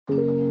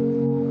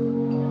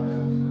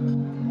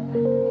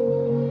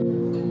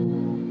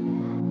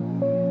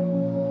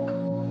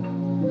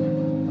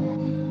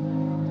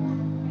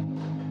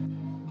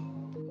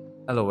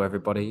Hello,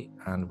 everybody,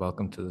 and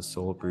welcome to the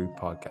Soul Brew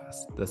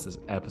podcast. This is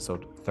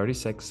episode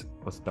 36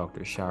 with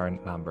Dr.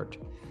 Sharon Lambert.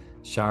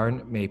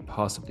 Sharon may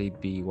possibly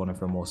be one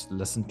of our most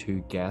listened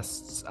to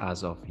guests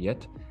as of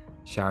yet.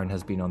 Sharon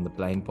has been on the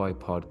Blind Boy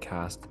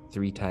podcast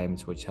 3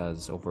 times, which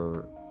has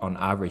over, on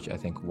average, I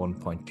think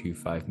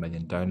 1.25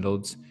 million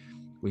downloads.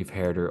 We've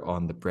heard her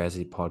on the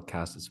Brezzy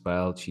podcast as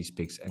well. She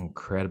speaks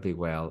incredibly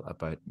well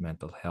about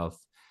mental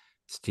health.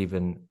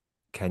 Stephen,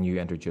 can you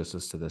introduce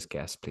us to this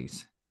guest,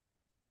 please?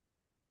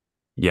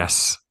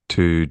 Yes,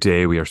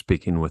 today we are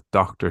speaking with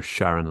Dr.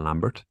 Sharon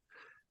Lambert,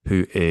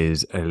 who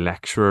is a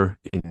lecturer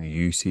in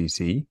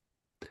UCC.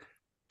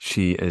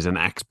 She is an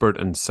expert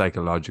in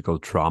psychological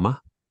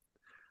trauma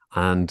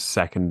and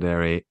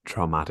secondary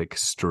traumatic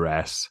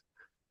stress.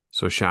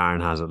 So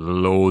Sharon has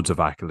loads of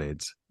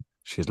accolades.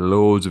 She has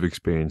loads of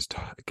experience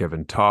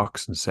giving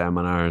talks and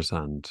seminars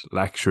and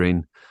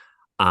lecturing,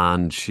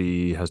 and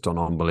she has done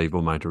an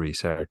unbelievable amount of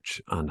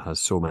research and has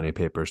so many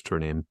papers to her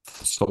name.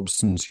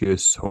 Substance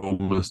use,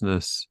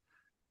 homelessness,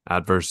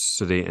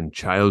 adversity in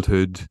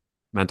childhood,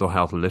 mental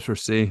health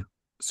literacy,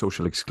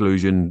 social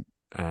exclusion,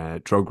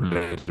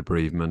 drug-related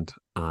bereavement,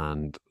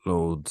 and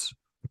loads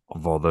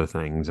of other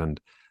things. And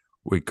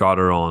we got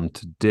her on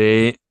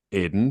today,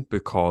 Aidan,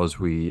 because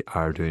we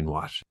are doing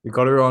what? We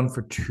got her on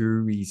for 2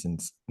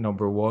 reasons.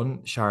 Number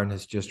one, Sharon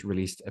has just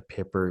released a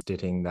paper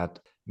stating that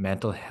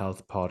mental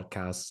health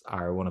podcasts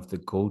are one of the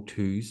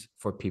go-tos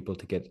for people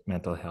to get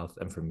mental health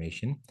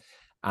information.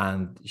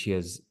 And she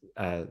has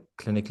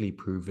clinically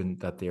proven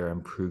that they are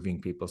improving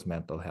people's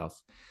mental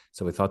health.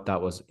 So we thought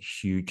that was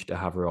huge to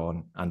have her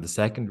on. And the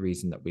second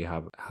reason that we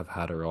have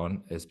had her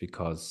on is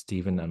because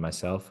Stephen and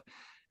myself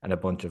and a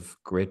bunch of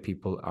great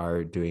people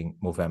are doing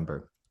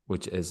Movember,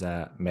 which is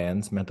a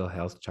men's mental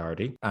health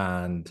charity.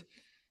 And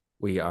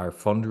we are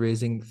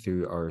fundraising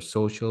through our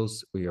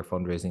socials. We are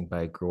fundraising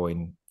by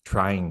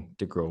trying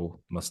to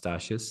grow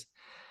mustaches.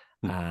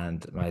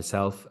 And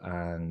myself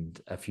and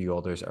a few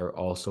others are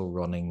also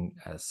running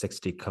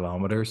 60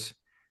 kilometers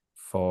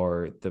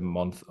for the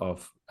month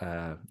of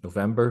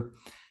November.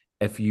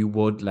 If you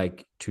would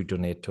like to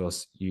donate to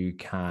us, you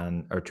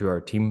can, or to our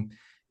team,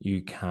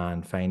 you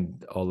can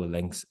find all the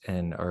links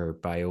in our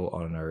bio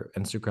on our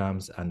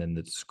Instagrams and in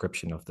the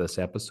description of this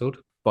episode.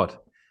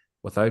 But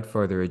without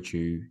further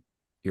ado,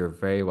 you're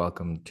very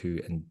welcome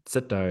to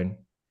sit down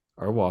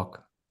or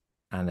walk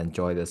and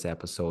enjoy this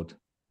episode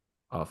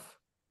of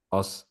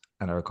us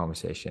and our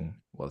conversation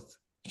with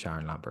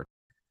Sharon Lambert.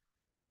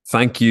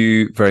 Thank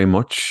you very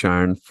much,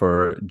 Sharon,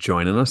 for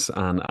joining us.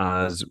 And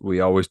as we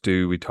always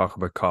do, we talk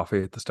about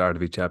coffee at the start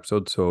of each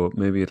episode. So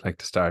maybe you'd like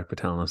to start by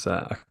telling us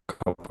a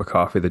cup of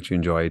coffee that you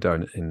enjoy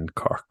down in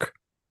Cork.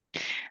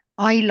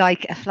 I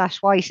like a flat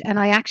white, and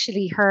I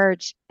actually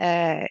heard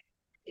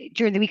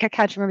during the week, I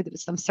can't remember, there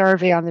was some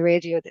survey on the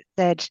radio that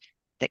said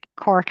that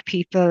Cork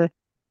people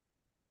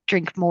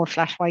drink more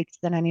flat whites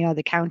than any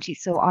other county.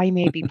 So I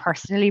may be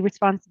personally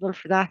responsible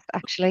for that,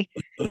 actually.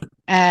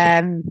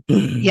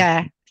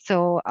 Yeah,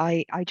 so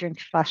I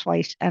drink flat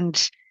white,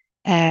 and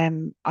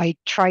I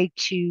try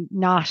to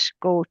not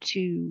go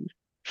to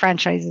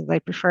franchises. I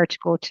prefer to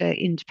go to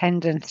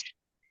independent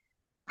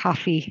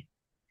coffee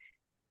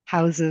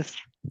houses.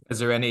 Is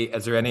there any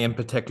in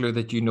particular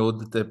that you know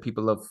that the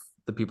people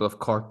of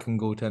Cork can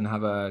go to and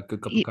have a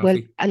good cup of Well,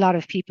 coffee? a lot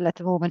of people at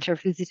the moment are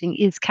visiting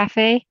Is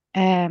Cafe.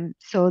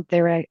 So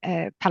they're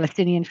a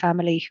Palestinian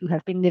family who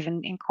have been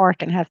living in Cork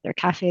and have their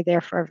cafe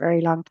there for a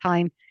very long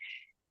time.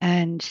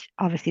 And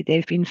obviously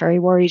they've been very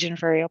worried and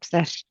very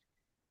upset,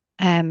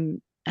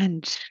 and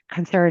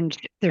concerned.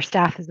 Their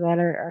staff as well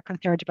are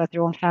concerned about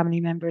their own family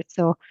members.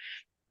 So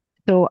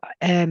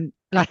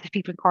lots of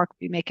people in Cork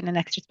will be making an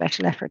extra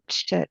special effort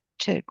to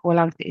go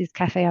along to Is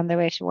Cafe on their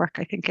way to work,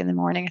 I think, in the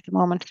morning at the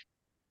moment.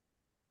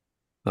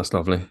 That's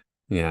lovely.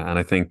 Yeah, and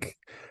I think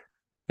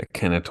it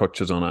kind of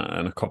touches on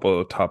a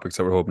couple of topics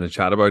that we're hoping to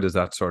chat about, is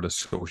that sort of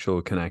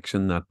social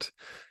connection that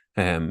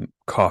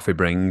coffee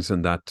brings,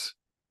 and that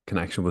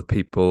connection with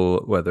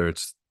people, whether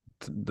it's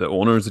the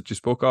owners that you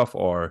spoke of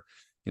or,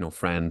 you know,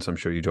 friends. I'm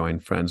sure you join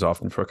friends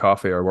often for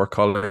coffee, or work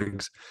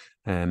colleagues.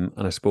 And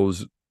I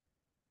suppose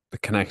the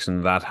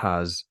connection that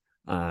has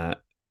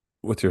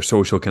with your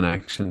social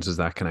connections is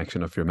that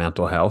connection of your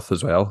mental health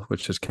as well,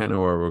 which is kind of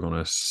where we're going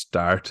to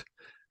start.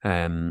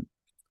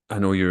 I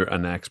know you're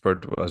an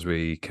expert, as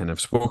we kind of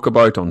spoke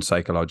about, on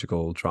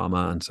psychological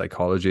trauma and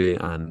psychology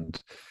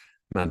and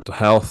mental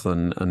health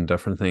and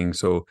different things.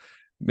 So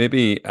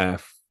maybe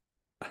at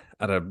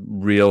a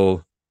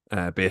real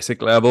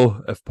basic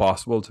level, if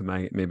possible, to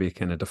maybe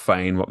kind of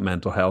define what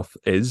mental health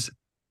is.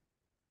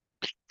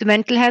 The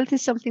mental health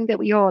is something that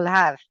we all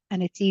have,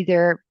 and it's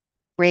either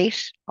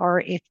great or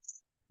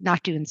it's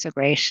not doing so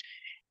great.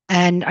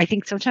 And I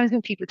think sometimes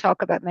when people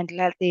talk about mental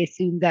health, they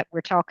assume that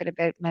we're talking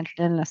about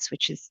mental illness,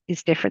 which is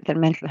different than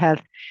mental health.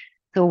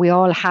 So we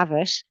all have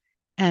it,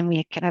 and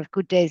we can have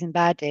good days and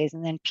bad days,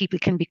 and then people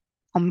can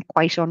become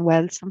quite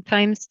unwell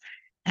sometimes.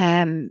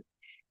 And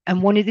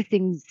one of the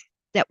things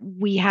that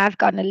we have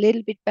gotten a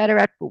little bit better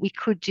at, but we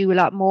could do a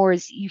lot more,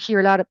 is you hear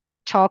a lot of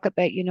talk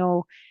about,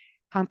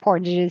 how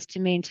important it is to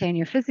maintain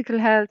your physical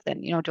health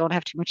and, don't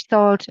have too much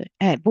salt.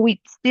 But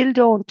we still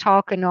don't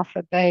talk enough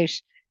about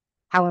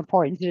how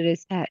important it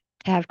is to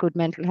have good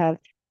mental health.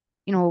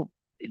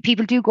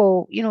 People do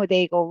go,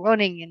 they go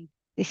running and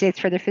they say it's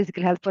for their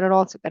physical health, but it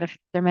also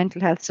benefits their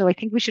mental health. So I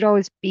think we should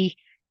always be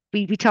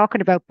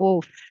talking about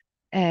both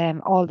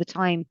all the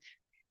time,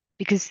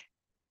 because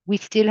we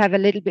still have a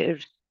little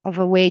bit of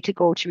a way to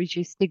go to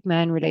reduce stigma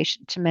in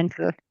relation to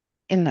mental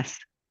illness.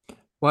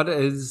 What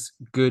is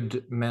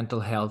good mental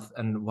health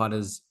and what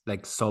is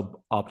like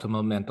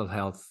suboptimal mental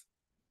health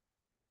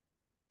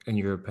in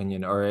your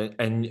opinion, or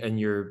in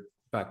your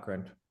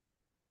background?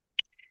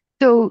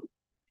 So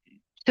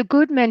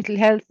good mental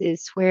health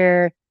is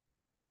where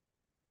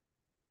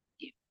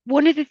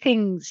one of the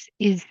things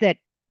is that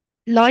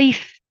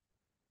life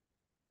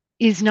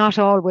is not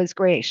always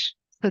great.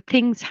 So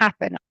things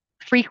happen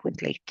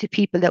frequently to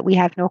people that we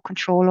have no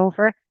control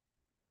over.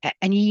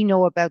 And you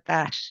know about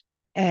that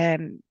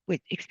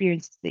with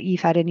experiences that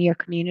you've had in your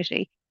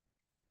community.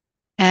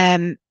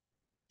 So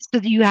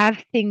that you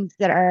have things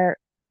that are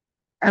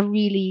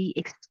really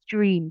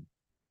extreme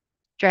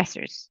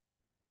stressors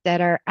that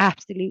are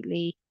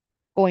absolutely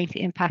going to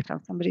impact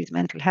on somebody's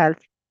mental health.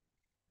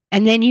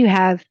 And then you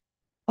have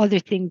other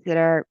things that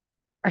are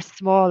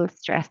small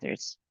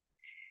stressors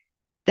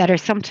that are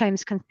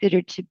sometimes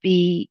considered to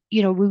be,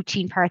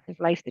 routine parts of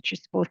life that you're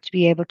supposed to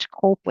be able to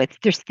cope with.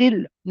 They're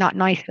still not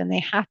nice when they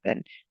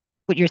happen,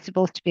 but you're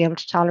supposed to be able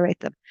to tolerate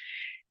them.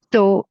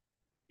 So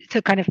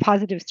kind of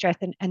positive stress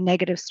and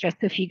negative stress.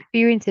 So if you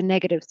experience a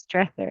negative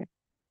stressor,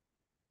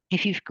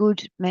 if you've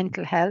good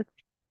mental health,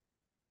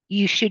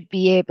 you should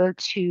be able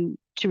to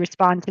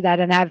respond to that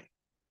and have,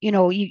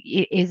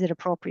 is it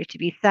appropriate to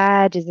be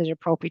sad? Is it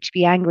appropriate to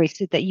be angry?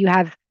 So that you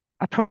have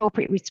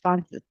appropriate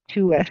responses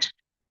to it,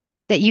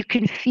 that you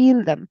can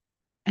feel them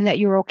and that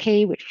you're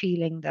okay with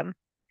feeling them.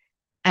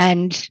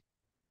 And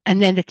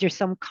then that there's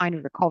some kind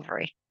of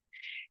recovery.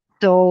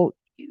 So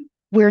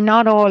we're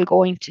not all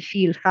going to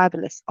feel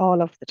fabulous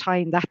all of the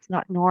time. That's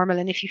not normal.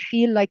 And if you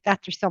feel like that,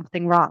 there's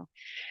something wrong.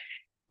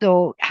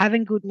 So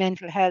having good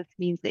mental health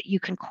means that you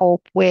can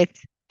cope with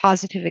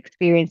positive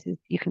experiences,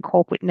 you can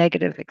cope with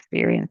negative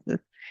experiences.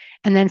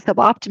 And then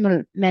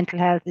suboptimal mental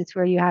health is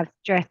where you have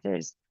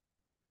stressors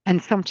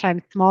and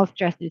sometimes small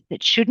stressors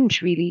that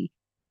shouldn't really,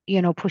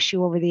 push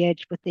you over the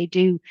edge, but they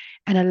do.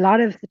 And a lot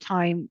of the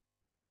time,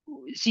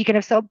 so you can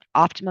have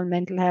suboptimal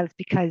mental health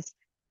because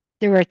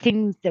there are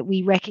things that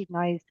we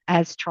recognize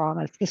as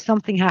traumas. So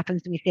something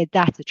happens and we say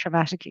that's a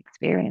traumatic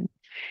experience.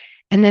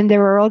 And then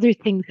there are other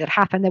things that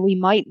happen that we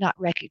might not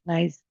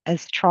recognize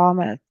as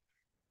traumas,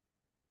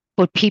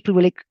 but people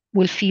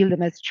will feel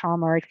them as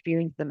trauma or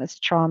experience them as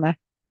trauma.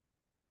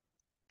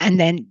 And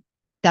then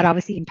that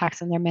obviously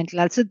impacts on their mental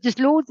health. So there's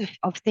loads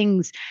of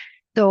things.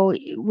 So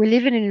we're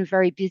living in a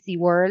very busy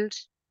world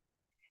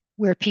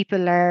where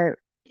people are,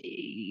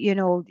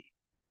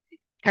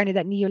 kind of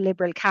that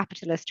neoliberal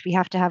capitalist. We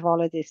have to have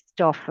all of this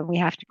stuff and we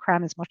have to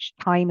cram as much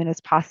time in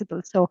as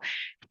possible. So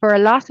for a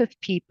lot of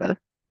people,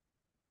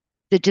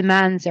 the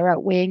demands are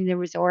outweighing the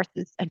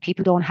resources and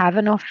people don't have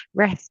enough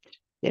rest.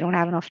 They don't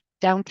have enough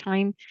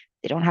downtime.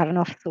 They don't have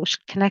enough social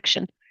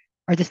connection,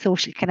 or the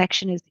social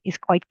connection is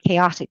quite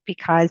chaotic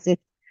because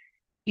it's,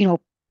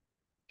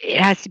 it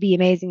has to be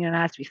amazing and it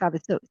has to be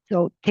fabulous.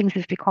 So things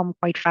have become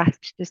quite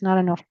fast. There's not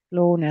enough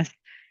slowness.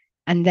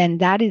 And then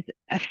that is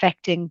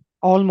affecting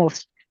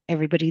almost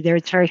everybody.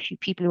 There's very few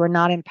people who are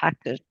not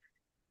impacted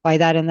by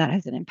that, and that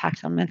has an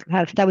impact on mental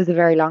health. That was a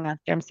very long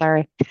answer. I'm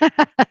sorry.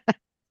 That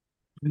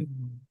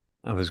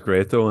was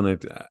great though, and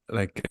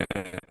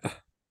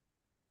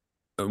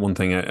one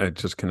thing I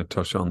just kind of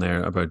touched on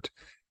there about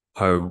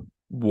how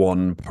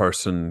one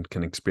person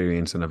can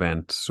experience an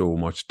event so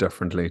much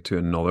differently to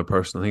another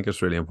person. I think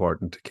it's really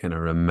important to kind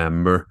of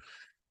remember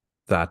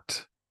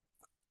that.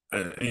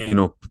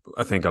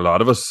 I think a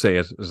lot of us say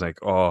it as like,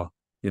 oh,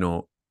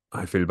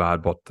 I feel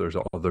bad, but there's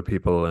other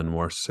people in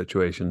worse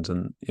situations,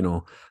 and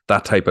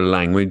that type of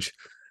language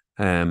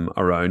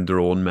around their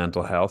own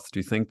mental health. Do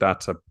you think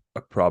that's a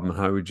problem?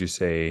 How would you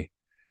say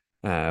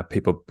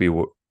people be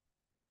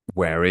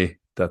wary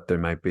that they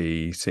might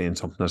be saying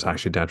something that's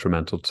actually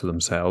detrimental to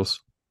themselves?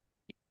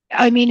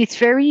 I mean, it's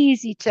very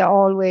easy to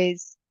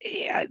always,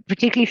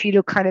 particularly if you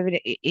look kind of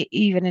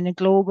even in a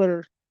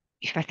global,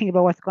 if I think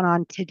about what's going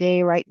on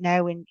today, right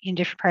now in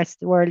different parts of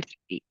the world,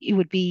 it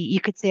would be, you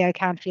could say, I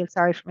can't feel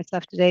sorry for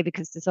myself today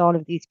because there's all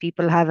of these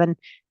people having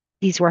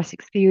these worse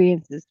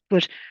experiences.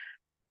 But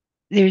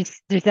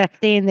there's that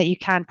saying that you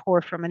can't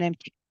pour from an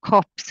empty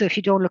cup. So if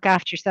you don't look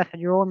after yourself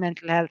and your own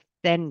mental health,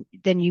 then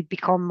you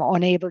become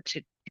unable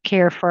to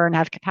care for and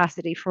have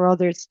capacity for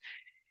others.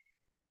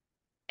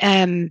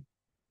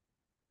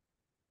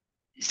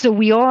 So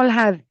we all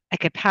have a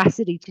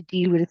capacity to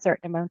deal with a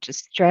certain amount of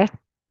stress.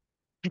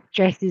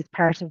 Stress is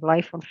part of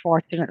life,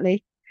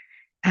 unfortunately.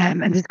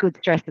 And there's good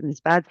stress and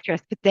there's bad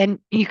stress. But then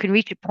you can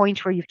reach a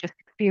point where you've just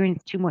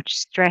experienced too much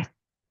stress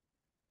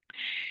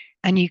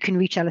and you can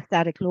reach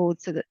allostatic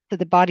load, so that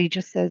the body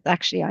just says,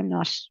 actually, I'm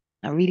not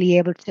really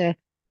able to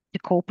to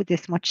cope with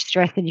this much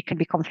stress, and you can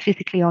become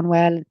physically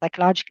unwell and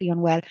psychologically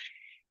unwell.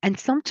 And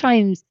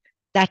sometimes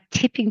that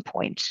tipping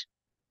point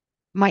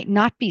might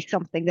not be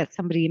something that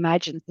somebody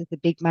imagines as a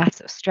big,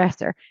 massive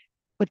stressor,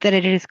 but that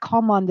it has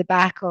come on the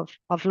back of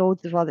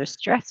loads of other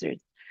stressors.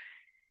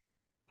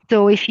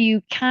 So if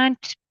you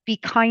can't be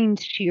kind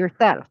to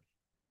yourself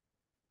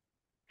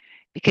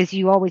because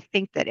you always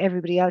think that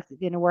everybody else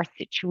is in a worse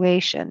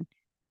situation,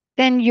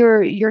 then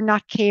you're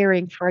not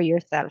caring for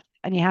yourself.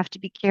 And you have to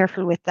be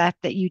careful with that,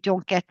 that you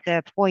don't get to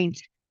a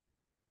point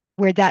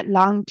where that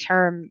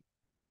long-term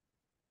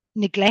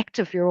neglect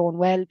of your own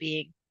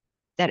well-being,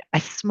 that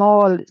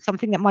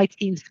something that might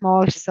seem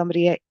small to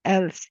somebody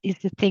else is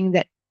the thing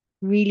that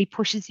really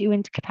pushes you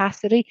into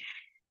capacity.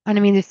 And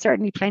I mean, there's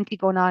certainly plenty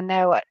going on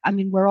now. I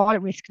mean, we're all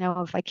at risk now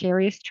of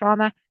vicarious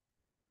trauma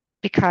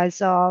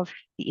because of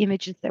the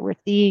images that we're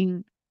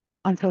seeing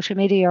on social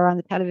media or on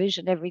the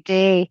television every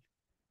day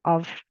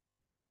of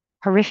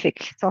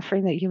horrific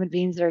suffering that human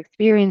beings are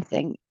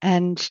experiencing.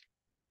 And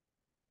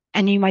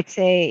you might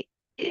say,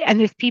 and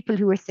there's people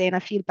who are saying, I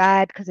feel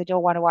bad because I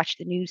don't want to watch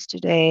the news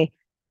today.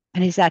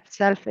 And is that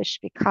selfish?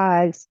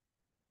 Because,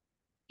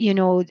 you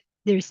know,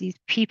 there's these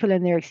people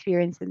and they're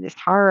experiencing this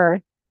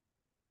horror,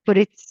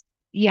 but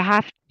you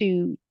have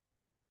to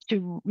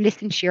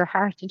listen to your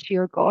heart and to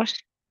your gut.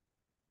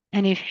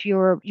 And if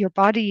your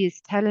body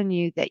is telling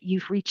you that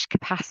you've reached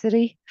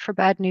capacity for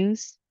bad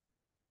news,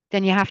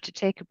 then you have to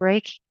take a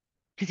break.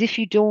 Because if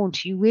you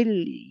don't,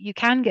 you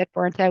can get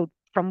burnt out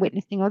from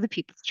witnessing other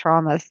people's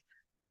traumas.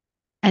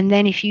 And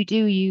then if you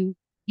do, you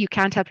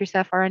can't help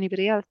yourself or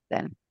anybody else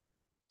then.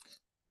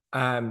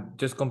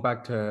 Just going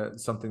back to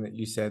something that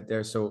you said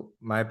there. So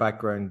my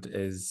background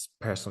is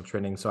personal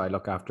training. So I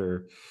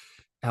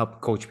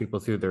help coach people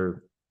through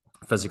their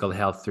physical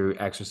health through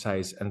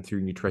exercise and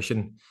through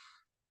nutrition.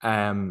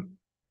 And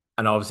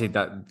obviously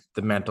that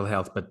the mental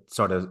health, but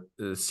sort of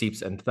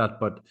seeps into that.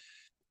 But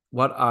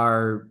what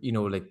are,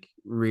 like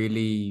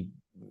really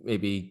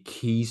maybe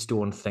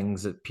keystone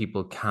things that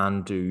people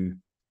can do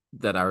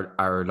that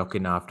are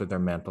looking after their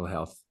mental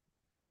health?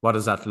 What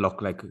does that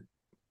look like?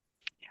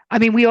 I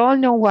mean, we all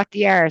know what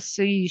they are.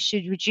 So you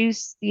should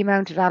reduce the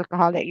amount of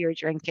alcohol that you're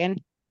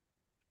drinking.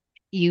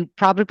 You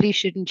probably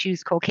shouldn't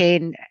use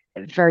cocaine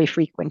very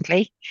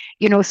frequently.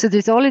 So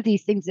there's all of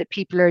these things that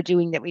people are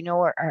doing that we know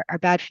are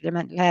bad for their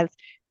mental health.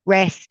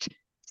 Rest,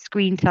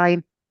 screen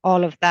time,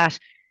 all of that.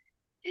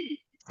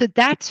 So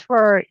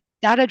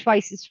that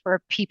advice is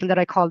for people that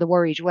I call the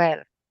worried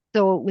well.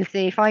 So we'll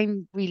say if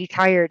I'm really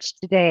tired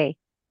today,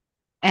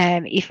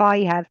 if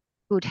I have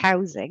good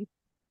housing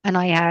and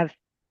I have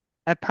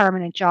a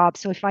permanent job,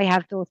 so if I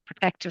have those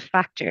protective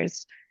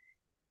factors,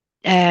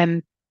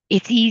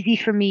 it's easy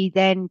for me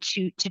then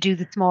to do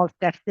the small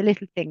steps, the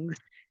little things,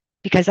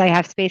 because I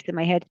have space in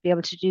my head to be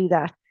able to do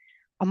that.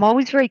 I'm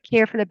always very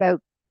careful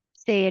about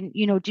saying,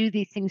 do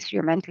these things for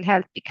your mental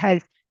health,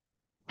 because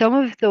some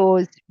of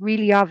those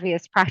really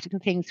obvious practical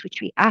things,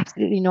 which we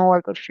absolutely know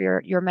are good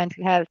for your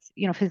mental health,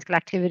 physical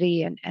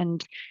activity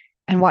and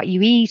what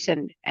you eat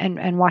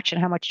and watching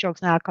how much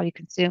drugs and alcohol you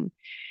consume.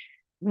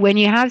 When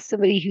you have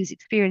somebody who's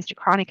experienced a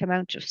chronic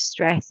amount of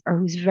stress or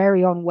who's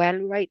very unwell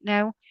right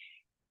now,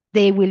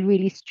 they will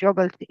really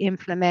struggle to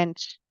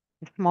implement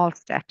the small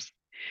steps.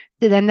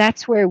 So then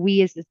that's where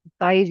we as a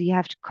society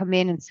have to come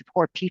in and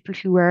support people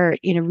who are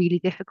in a really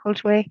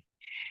difficult way.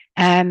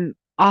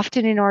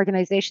 Often in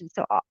organizations,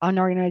 so an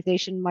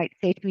organization might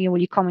say to me, will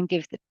you come and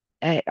give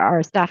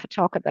our staff a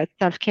talk about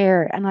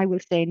self-care? And I will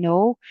say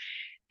no,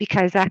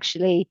 because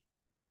actually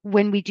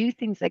when we do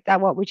things like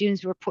that, what we're doing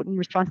is we're putting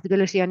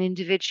responsibility on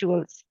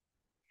individuals.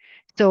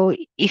 So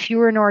if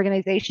you're an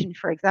organization,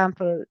 for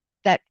example,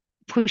 that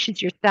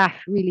pushes your staff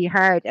really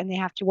hard and they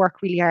have to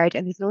work really hard,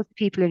 and there's loads of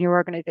people in your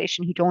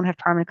organization who don't have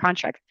permanent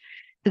contracts,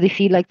 so they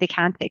feel like they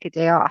can't take a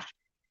day off.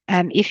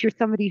 If you're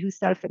somebody who's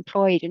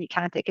self-employed and you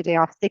can't take a day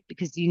off sick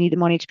because you need the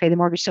money to pay the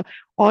mortgage. So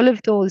all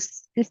of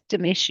those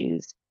system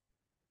issues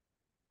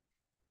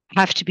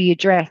have to be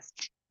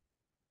addressed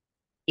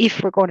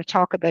if we're going to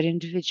talk about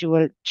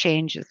individual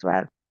change as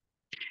well.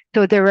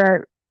 So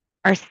there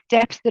are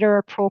steps that are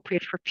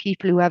appropriate for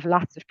people who have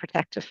lots of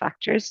protective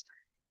factors.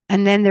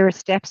 And then there are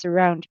steps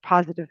around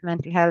positive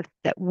mental health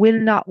that will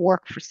not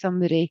work for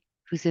somebody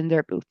who's in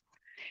their booth.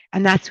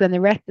 And that's when the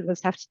rest of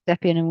us have to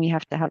step in and we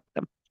have to help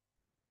them,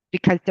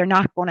 because they're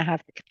not going to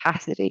have the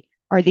capacity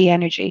or the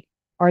energy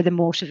or the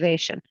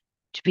motivation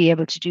to be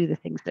able to do the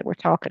things that we're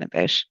talking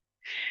about.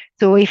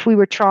 So if we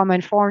were trauma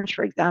informed,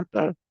 for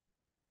example,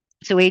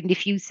 so Aidan,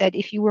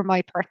 if you were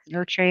my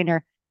personal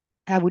trainer,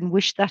 I wouldn't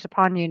wish that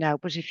upon you now,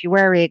 but if you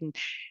were Aidan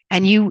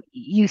and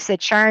you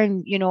said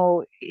Sharon,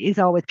 is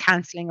always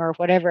cancelling or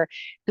whatever.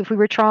 So if we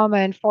were trauma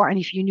informed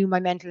and if you knew my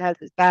mental health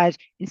is bad,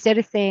 instead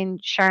of saying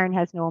Sharon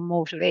has no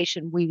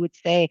motivation, we would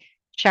say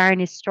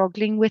Sharon is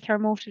struggling with her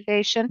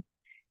motivation.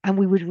 And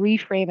we would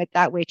reframe it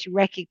that way to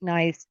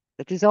recognize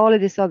that there's all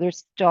of this other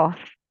stuff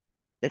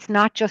that's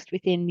not just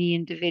within me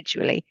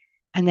individually.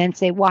 And then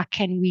say, what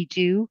can we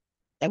do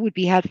that would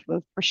be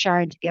helpful for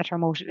Sharon to get her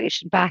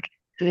motivation back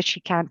so that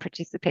she can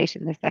participate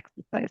in this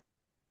exercise?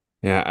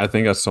 Yeah, I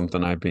think that's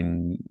something I've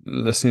been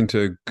listening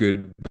to a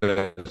good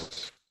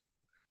bit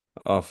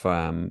of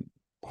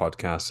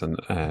podcasts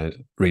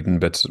and reading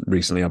bits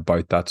recently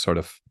about that sort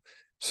of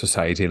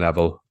society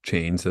level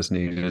change that's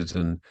needed,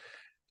 and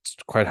it's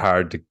quite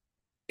hard to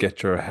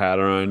get your head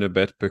around a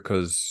bit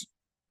because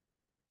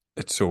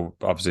it's so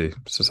obviously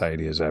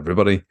society is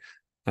everybody,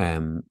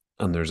 and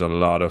there's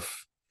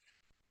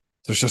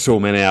just so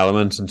many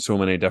elements and so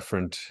many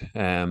different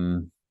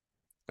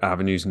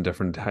avenues and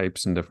different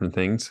types and different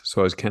things.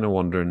 So I was kind of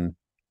wondering,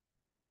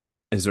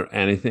 is there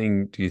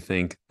anything do you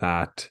think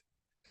that,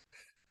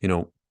 you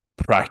know,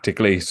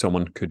 practically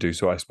someone could do?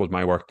 So I suppose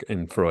my work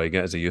in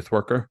Freuga as a youth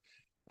worker,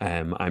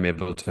 I'm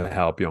able to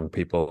help young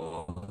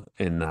people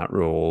in that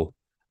role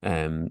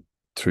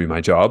through my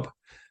job.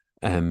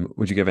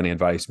 Would you give any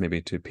advice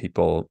maybe to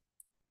people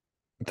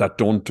that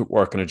don't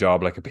work in a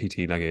job like a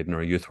PT like Aidan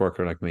or a youth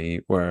worker like me,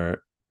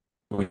 where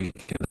we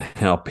can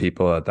help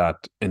people at that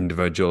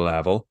individual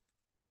level?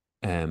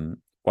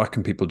 What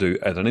can people do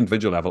at an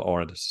individual level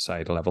or at a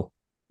societal level?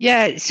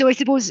 Yeah, so I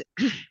suppose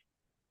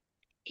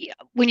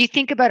when you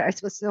think about it, I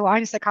suppose, so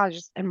I'm a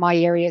psychologist and my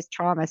area is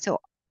trauma.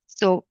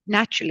 So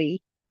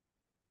naturally,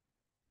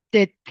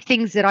 the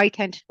things that I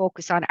tend to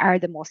focus on are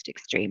the most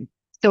extreme.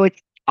 So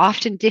it's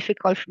often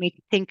difficult for me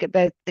to think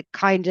about the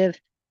kind of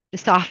the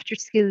softer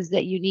skills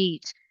that you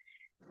need.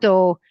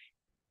 So,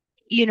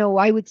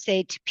 I would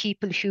say to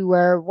people who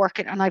are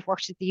working, and I've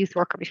worked as a youth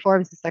worker before, I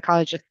was a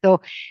psychologist.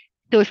 So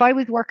if I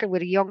was working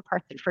with a young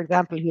person, for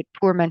example, who had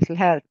poor mental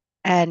health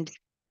and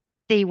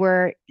they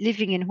were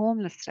living in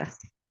homelessness,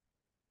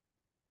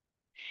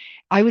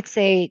 I would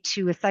say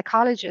to a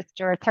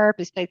psychologist or a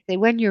therapist, I'd say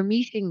when you're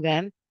meeting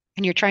them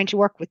and you're trying to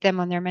work with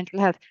them on their mental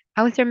health,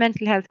 how is their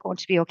mental health going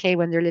to be okay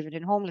when they're living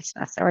in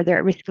homelessness or they're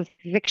at risk of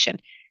eviction?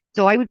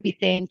 So I would be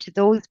saying to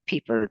those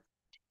people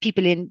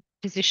in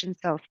positions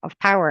of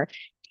power,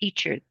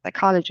 teachers,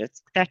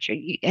 psychologists, etc.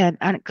 And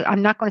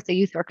I'm not going to say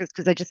youth workers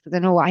because I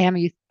know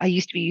I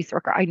used to be a youth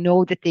worker. I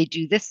know that they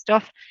do this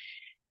stuff,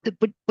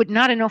 but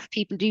not enough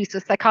people do. So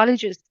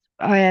psychologists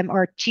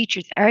or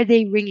teachers, are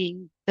they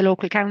ringing the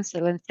local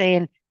council and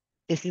saying,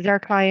 this is our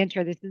client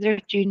or this is our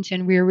student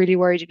and we're really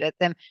worried about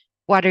them.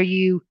 What are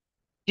you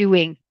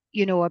doing,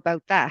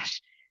 about that?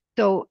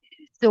 So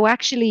so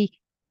actually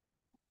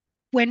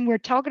when we're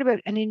talking about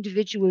an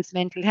individual's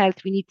mental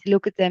health, we need to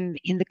look at them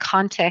in the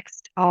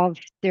context of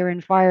their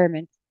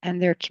environment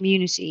and their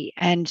community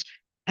and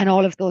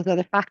all of those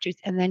other factors,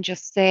 and then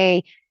just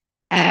say,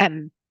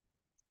 um,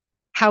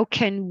 how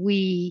can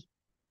we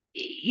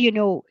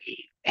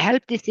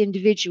help this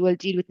individual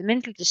deal with the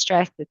mental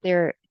distress that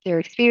they're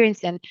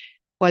experiencing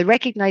while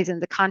recognizing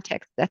the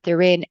context that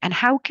they're in, and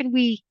how can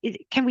we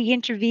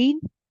intervene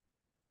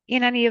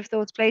in any of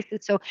those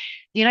places? So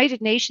the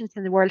United Nations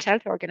and the World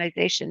Health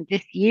Organization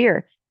this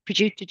year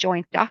produced a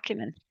joint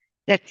document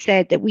that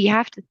said that we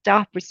have to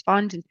stop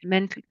responding to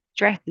mental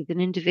distress as an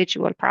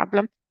individual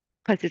problem,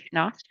 because it's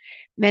not.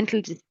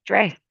 Mental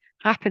distress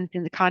happens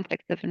in the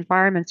context of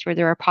environments where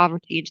there are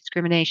poverty and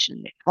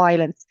discrimination,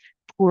 violence,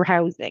 poor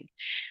housing.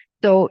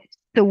 So,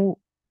 so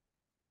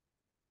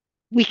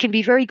we can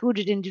be very good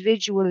at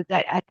individuals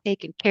at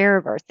taking care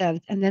of ourselves,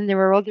 and then there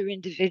are other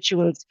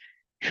individuals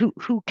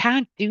who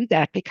can't do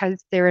that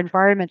because their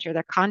environment or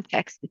their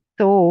context is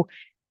so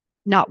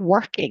not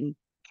working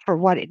for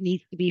what it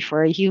needs to be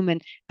for a human.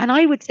 And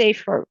I would say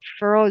for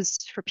us,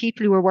 for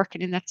people who are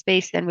working in that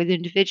space then with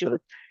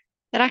individuals,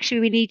 that actually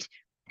we need to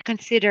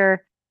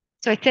consider.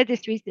 So I said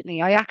this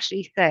recently. I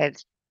actually said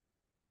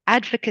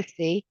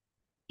advocacy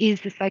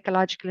is the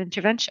psychological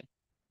intervention.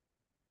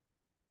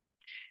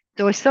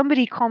 So if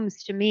somebody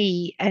comes to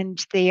me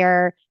and they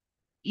are,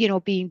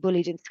 being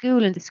bullied in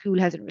school and the school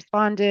hasn't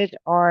responded,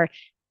 or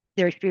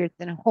they're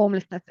experiencing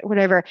homelessness or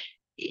whatever,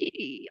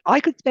 I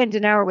could spend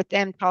an hour with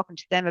them talking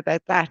to them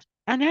about that.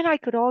 And then I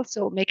could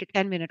also make a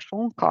 10-minute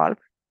phone call.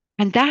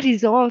 And that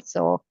is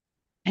also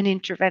an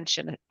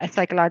intervention, a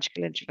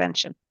psychological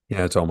intervention.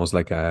 Yeah, it's almost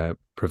like a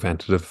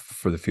preventative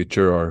for the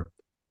future or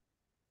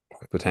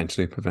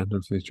potentially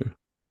preventative future.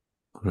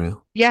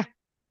 Unreal. Yeah,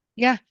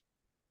 yeah.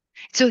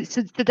 So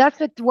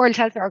that's what the World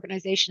Health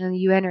Organization and the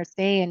UN are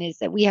saying, is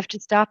that we have to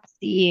stop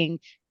seeing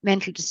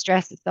mental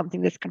distress as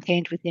something that's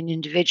contained within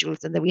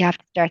individuals, and that we have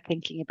to start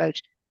thinking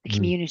about the Mm.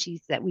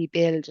 communities that we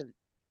build and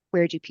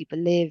where do people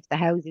live, the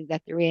housing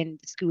that they're in,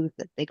 the schools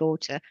that they go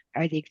to,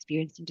 are they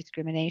experiencing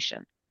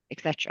discrimination,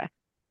 etc.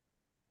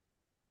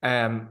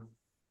 Um,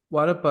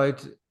 what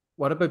about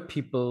what about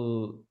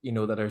people,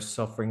 that are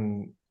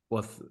suffering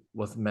with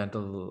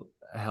mental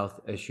health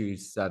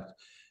issues that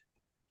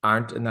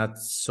aren't in that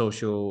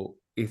social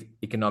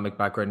economic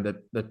background,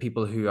 that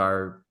people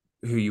who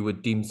you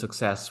would deem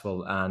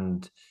successful,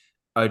 and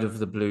out of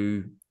the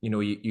blue,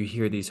 you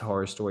hear these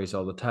horror stories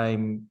all the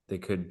time. They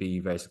could be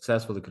very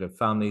successful, they could have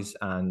families,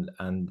 and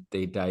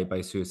they die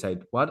by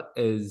suicide. What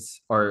is,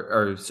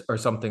 or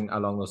something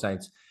along those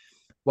lines,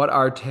 what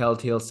are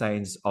telltale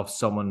signs of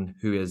someone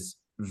who is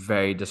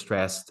very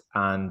distressed,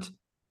 and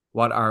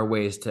what are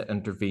ways to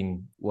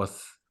intervene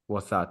with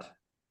that?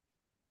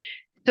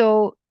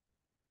 So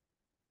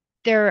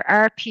there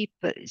are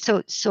people,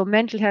 so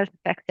mental health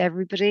affects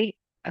everybody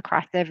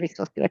across every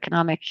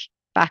socioeconomic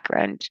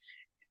background.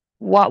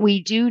 What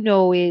we do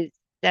know is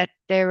that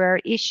there are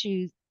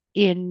issues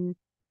in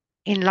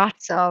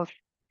lots of,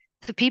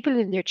 so people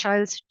in their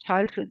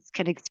childhoods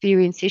can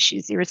experience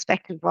issues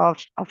irrespective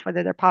of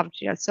whether they're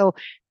poverty or so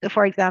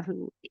for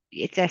example,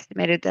 it's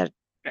estimated that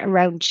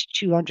around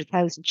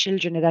 200,000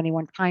 children at any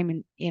one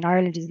time in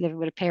Ireland is living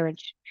with a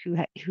parent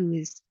who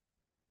is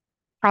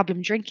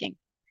problem drinking,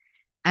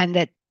 and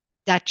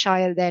that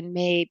child then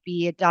may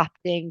be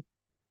adopting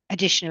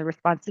additional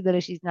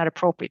responsibilities not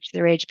appropriate to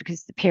their age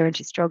because the parent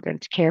is struggling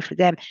to care for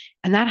them.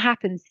 And that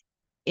happens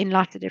in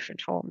lots of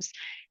different homes.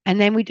 And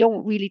then we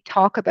don't really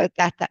talk about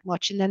that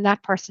much. And then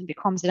that person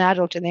becomes an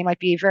adult and they might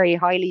be a very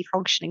highly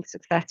functioning,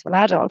 successful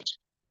adult.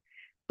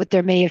 But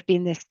there may have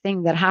been this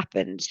thing that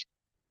happened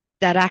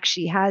that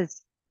actually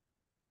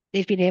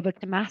they've been able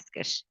to mask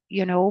it,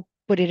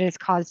 but it has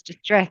caused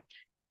distress.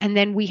 And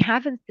then we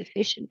haven't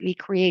sufficiently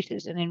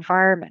created an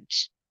environment,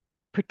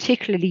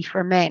 particularly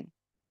for men,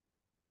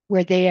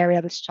 where they are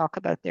able to talk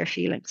about their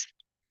feelings.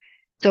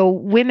 So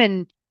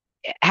women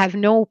have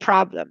no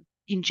problem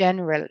in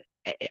general.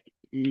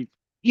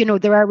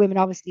 There are women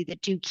obviously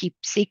that do keep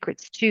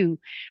secrets too,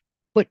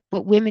 but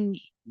women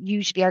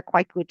usually are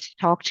quite good to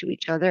talk to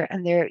each other,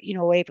 and they're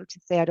able to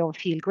say, I don't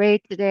feel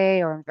great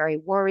today, or I'm very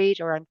worried,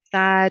 or I'm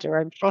sad, or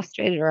I'm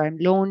frustrated, or I'm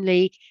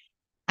lonely.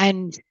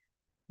 And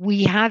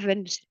we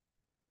haven't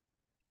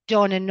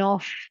done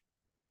enough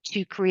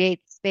to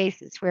create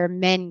spaces where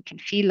men can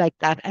feel like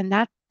that, and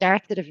that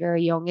starts at a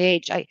very young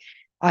age. I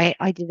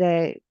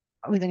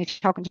was only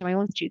talking to my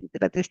own students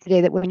about this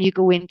today, that when you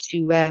go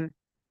into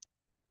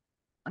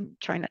I'm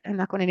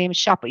not going to name a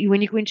shop, but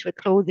when you go into a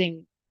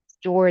clothing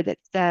store that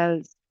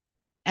sells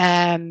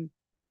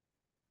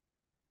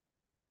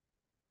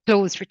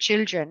clothes for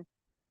children,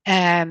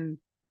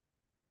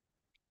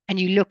 and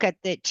you look at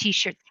the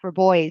t-shirts for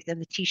boys and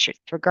the t-shirts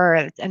for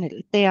girls, and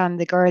it'll say on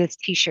the girls'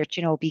 t-shirt,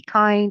 be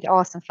kind,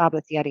 awesome,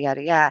 fabulous, yada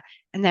yada yada.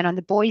 And then on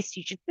the boys'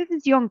 t-shirt, this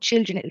is young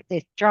children, it'll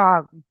say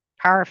strong,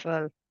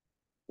 powerful,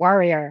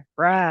 warrior,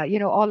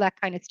 brah, all that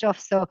kind of stuff.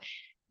 So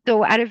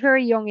at a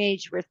very young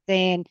age, we're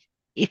saying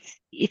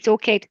it's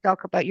okay to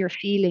talk about your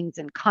feelings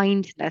and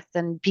kindness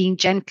and being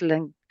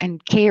gentle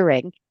and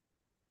caring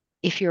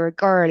if you're a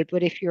girl,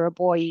 but if you're a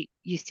boy,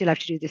 you still have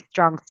to do the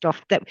strong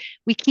stuff that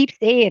we keep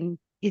saying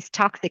is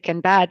toxic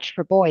and bad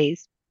for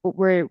boys, but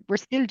we're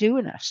still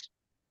doing it.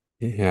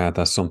 Yeah,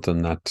 that's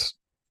something that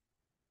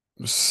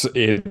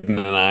Aidan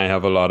and I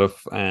have a lot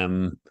of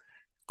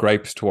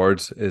gripes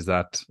towards, is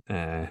that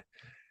there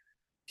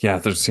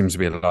seems to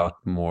be a lot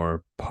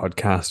more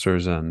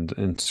podcasters and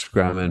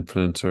Instagram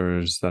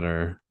influencers that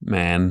are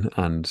men,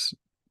 and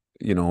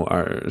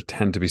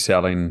tend to be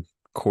selling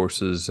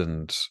courses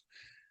and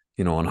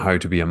on how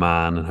to be a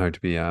man and how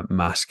to be a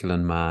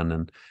masculine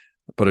man,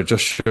 but it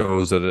just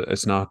shows that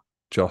it's not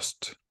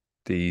just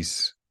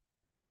these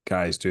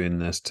guys doing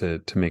this to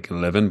make a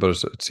living, but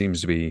it seems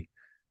to be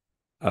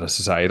at a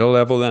societal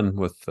level then,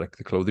 with like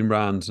the clothing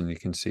brands, and you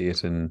can see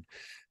it in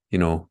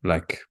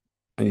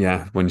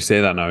when you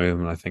say that now,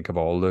 when I think of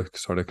all the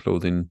sort of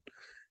clothing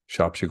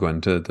shops you go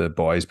into, the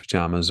boys'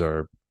 pajamas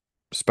are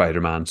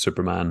Spider-Man,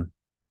 Superman,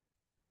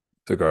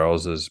 the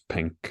girls is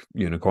pink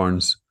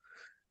unicorns.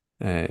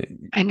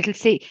 And it'll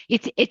say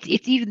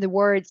it's even the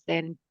words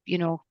then,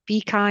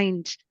 be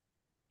kind.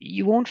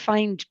 You won't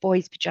find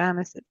boys'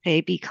 pajamas that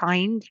say be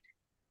kind,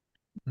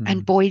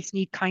 and boys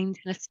need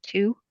kindness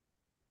too.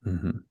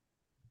 Mm-hmm.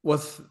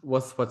 With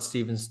what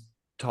Stephen's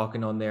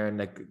talking on there, and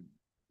like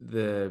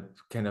the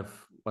kind of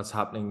what's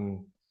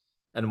happening,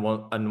 and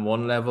on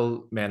one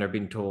level, men are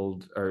being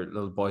told, or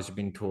little boys are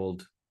being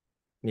told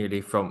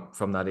nearly from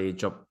that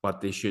age up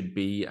what they should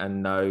be,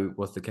 and now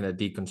with the kind of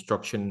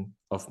deconstruction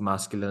of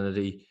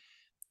masculinity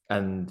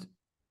and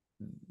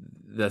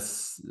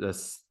this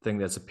thing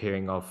that's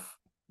appearing of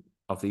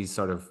these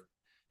sort of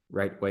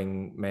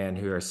right-wing men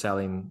who are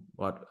selling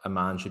what a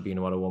man should be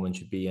and what a woman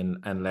should be,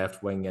 and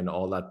left-wing and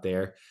all that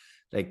there.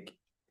 Like,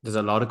 there's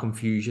a lot of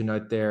confusion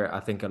out there. I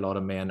think a lot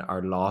of men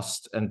are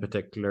lost, in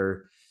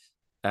particular,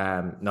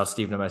 not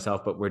Stephen and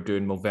myself, but we're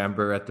doing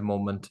Movember at the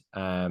moment,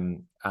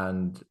 and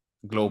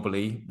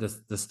globally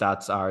the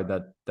stats are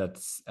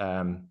that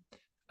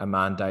a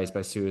man dies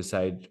by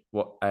suicide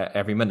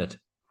every minute.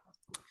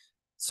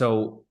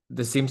 So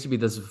there seems to be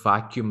this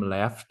vacuum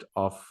left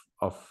of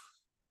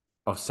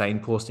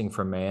signposting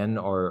for men,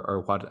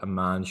 or what a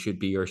man should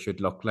be or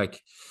should look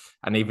like.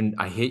 And even,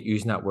 I hate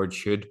using that word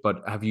should,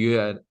 but have you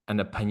an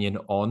opinion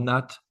on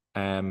that,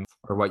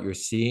 or what you're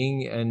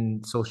seeing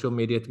in social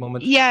media at the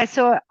moment? Yeah,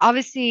 so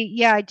obviously,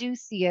 yeah, I do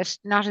see it,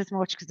 not as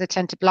much because I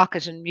tend to block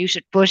it and mute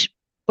it, but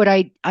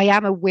I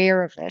am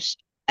aware of it.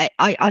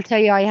 I'll tell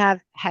you, I have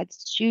had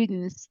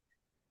students,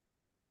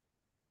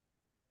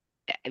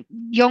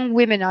 young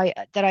women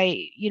that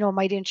I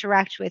might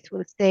interact with,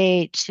 will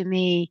say to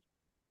me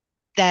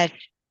that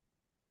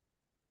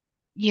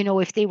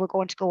if they were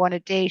going to go on a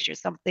date or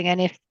something,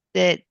 and if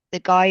the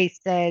guy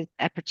says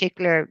a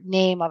particular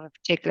name of a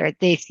particular,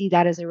 they see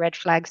that as a red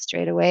flag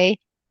straight away.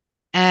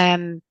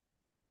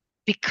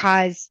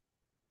 because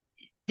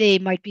they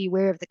might be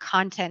aware of the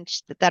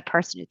content that that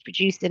person is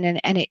producing,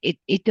 and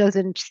it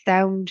doesn't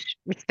sound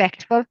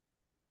respectful.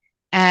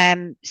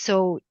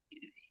 So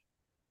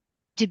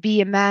to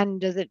be a man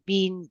doesn't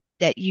mean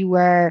that you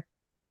are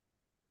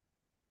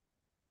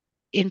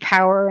in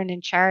power and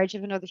in charge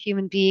of another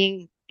human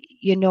being.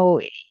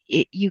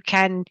 You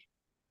can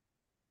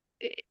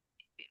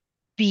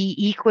be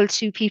equal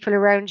to people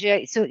around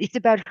you. So it's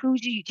about who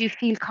do you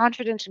feel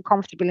confident and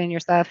comfortable in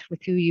yourself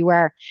with who you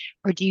are,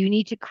 or do you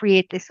need to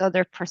create this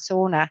other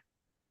persona,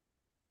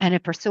 and a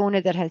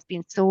persona that has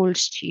been sold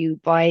to you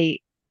by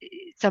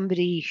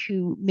somebody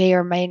who may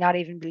or may not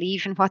even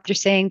believe in what they're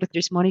saying, but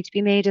there's money to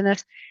be made in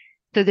it.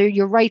 So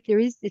you're right, there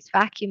is this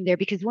vacuum there,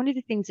 because one of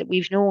the things that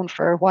we've known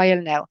for a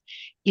while now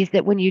is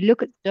that when you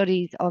look at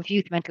studies of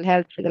youth mental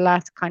health for the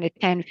last kind of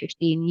 10,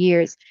 15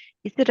 years,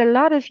 is that a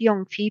lot of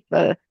young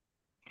people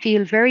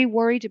feel very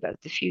worried about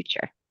the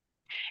future,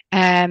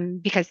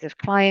 because of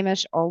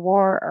climate or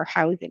war or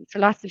housing, for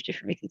lots of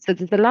different reasons. So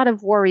there's a lot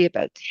of worry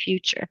about the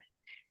future.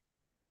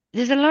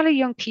 There's a lot of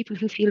young people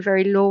who feel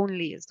very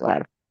lonely as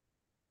well.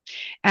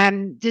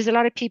 There's a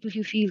lot of people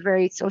who feel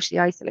very socially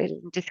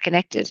isolated and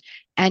disconnected,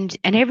 and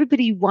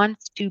everybody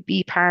wants to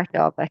be part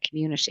of a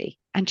community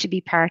and to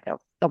be part of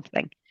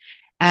something.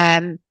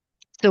 Um,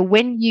 so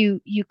when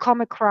you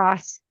come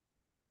across,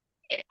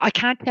 I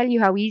can't tell you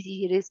how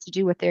easy it is to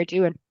do what they're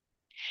doing.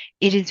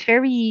 It is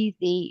very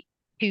easy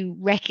to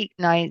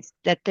recognize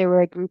that there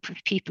are a group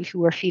of people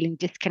who are feeling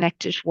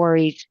disconnected,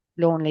 worried,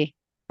 lonely,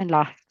 and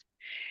lost.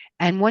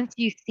 And once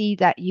you see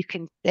that, you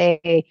can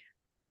say,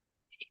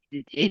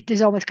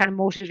 there's almost kind of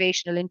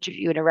motivational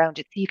interviewing around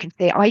it. So you can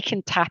say, I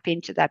can tap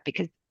into that,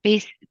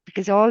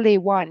 because all they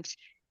want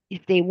is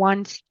they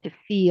want to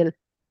feel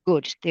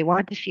good. They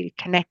want to feel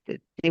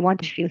connected. They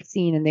want to feel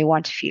seen, and they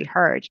want to feel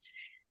heard.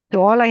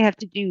 So all I have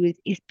to do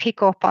is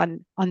pick up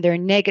on their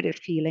negative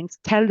feelings,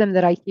 tell them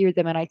that I hear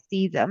them and I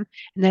see them,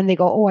 and then they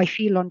go, oh, I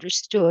feel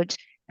understood.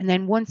 And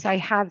then once I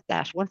have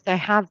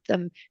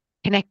them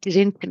connected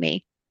into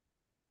me,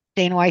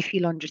 they know I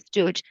feel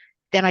understood,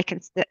 then I can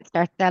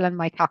start selling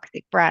my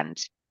toxic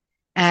brand.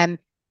 Um,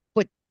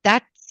 but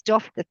that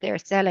stuff that they're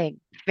selling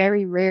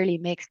very rarely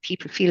makes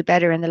people feel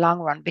better in the long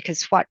run,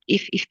 because what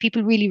if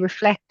people really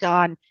reflect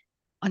on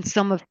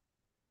some of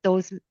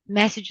those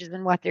messages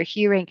and what they're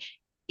hearing,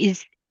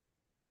 is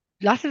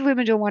lots of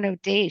women don't want to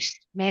date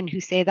men who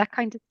say that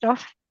kind of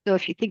stuff. So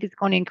if you think it's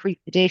going to increase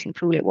the dating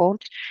pool, it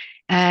won't.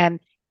 Um,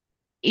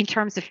 in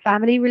terms of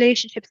family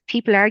relationships,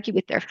 people argue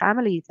with their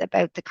families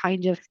about the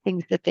kind of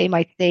things that they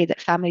might say, that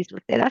families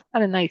would say, that's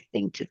not a nice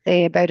thing to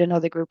say about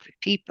another group of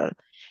people.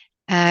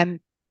 Um,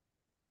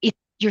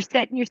 you're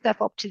setting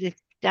yourself up to this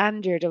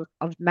standard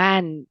of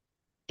man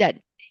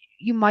that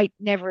you might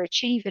never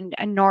achieve, and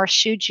nor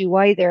should you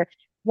either.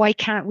 Why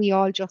can't we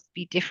all just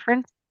be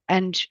different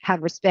and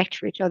have respect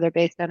for each other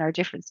based on our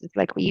differences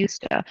like we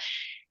used to?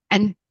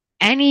 And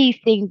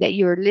anything that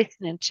you're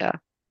listening to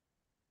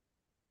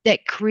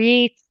that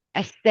creates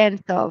a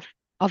sense of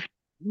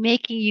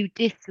making you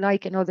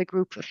dislike another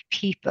group of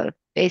people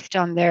based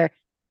on their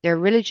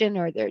religion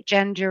or their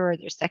gender or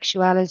their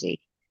sexuality,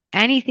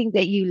 anything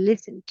that you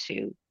listen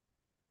to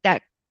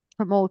that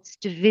promotes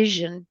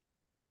division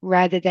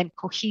rather than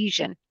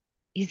cohesion,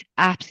 is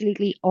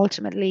absolutely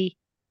ultimately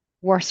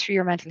worse for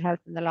your mental health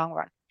in the long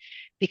run.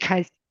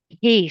 Because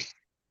hate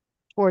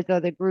towards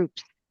other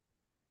groups,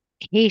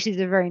 hate is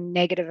a very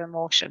negative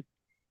emotion.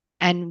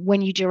 And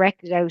when you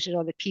direct it out at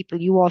other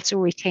people, you also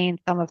retain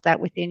some of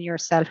that within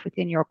yourself,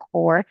 within your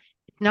core.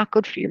 It's not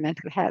good for your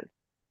mental health.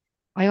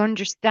 I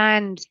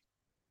understand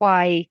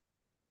why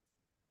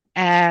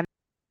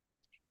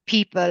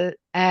people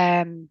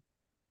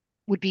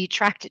would be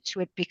attracted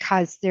to it,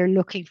 because they're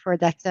looking for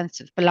that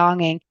sense of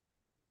belonging,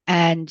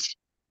 and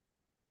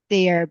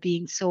they are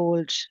being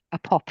sold a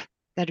pup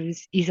that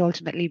is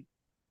ultimately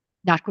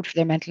not good for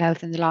their mental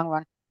health in the long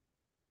run.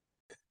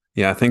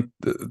 Yeah, I think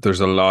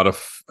there's a lot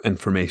of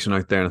information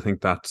out there, and I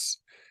think that's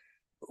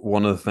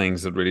one of the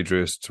things that really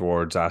drew us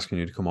towards asking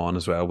you to come on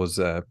as well, was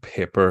a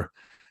paper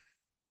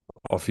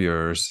of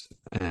yours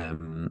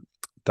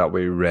that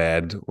we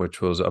read,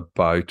 which was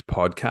about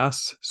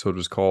podcasts. So it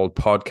was called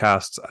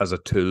Podcasts as a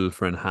Tool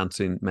for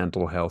Enhancing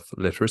Mental Health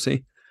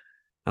Literacy,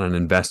 and an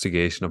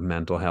investigation of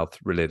mental health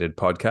related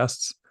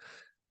podcasts.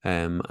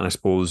 And I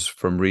suppose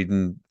from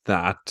reading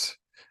that,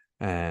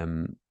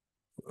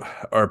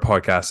 our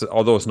podcast,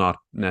 although it's not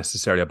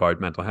necessarily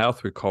about mental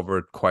health, we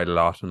covered quite a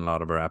lot in a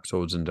lot of our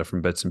episodes and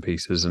different bits and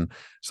pieces, and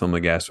some of the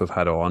guests we've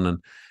had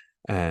on,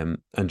 and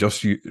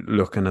just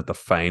looking at the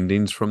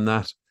findings from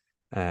that.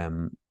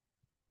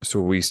 So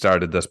we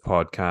started this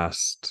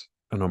podcast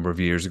a number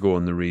of years ago,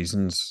 and the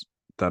reasons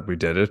that we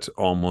did it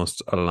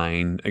almost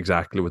align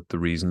exactly with the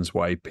reasons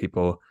why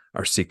people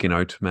are seeking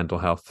out mental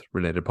health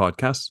related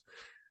podcasts.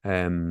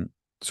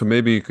 So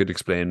maybe you could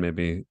explain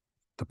maybe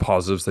the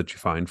positives that you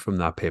found from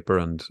that paper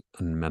and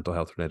mental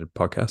health related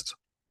podcasts.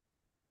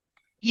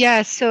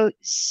 Yeah, so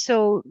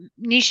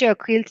Nisha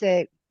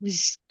Quilta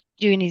was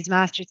doing his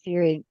master's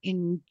here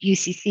in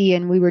UCC,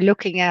 and we were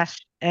looking at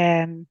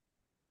a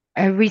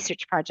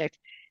research project.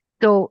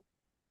 So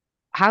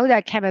how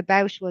that came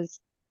about was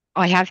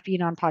I have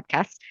been on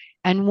podcasts.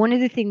 And one of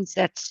the things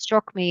that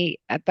struck me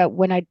about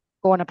when I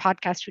go on a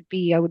podcast would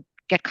be I would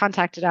get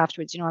contacted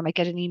afterwards. I might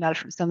get an email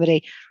from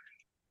somebody,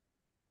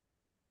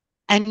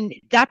 and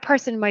that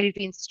person might have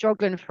been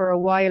struggling for a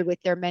while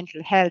with their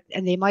mental health,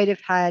 and they might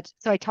have had.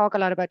 So I talk a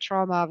lot about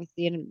trauma,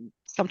 obviously, and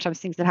sometimes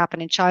things that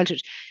happen in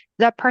childhood.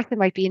 That person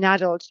might be an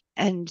adult,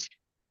 and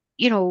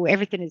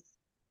everything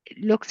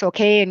looks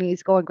okay and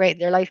is going great in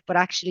their life, but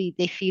actually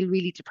they feel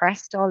really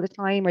depressed all the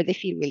time, or they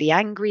feel really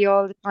angry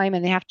all the time,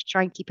 and they have to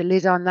try and keep a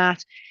lid on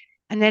that.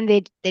 And then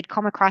they'd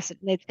come across it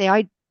and they'd say,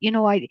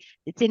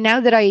 they'd say, now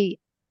that I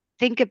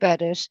think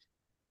about it,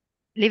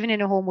 living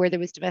in a home where there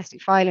was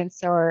domestic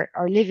violence, or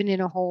living in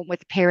a home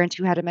with a parent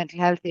who had a mental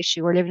health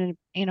issue, or living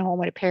in a home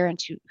with a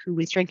parent who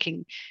was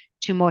drinking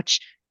too much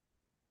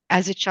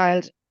as a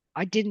child,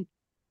 I didn't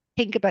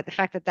think about the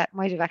fact that that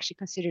might have actually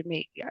considered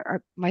me,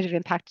 or might have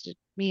impacted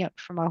me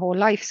for my whole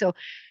life. So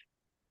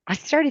I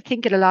started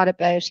thinking a lot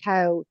about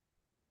how,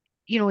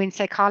 in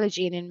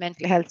psychology and in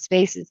mental health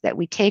spaces, that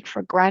we take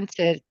for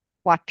granted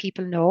what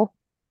people know.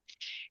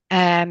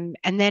 And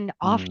then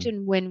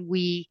often when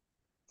we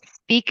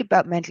speak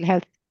about mental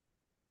health,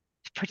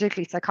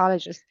 particularly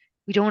psychologists,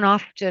 we don't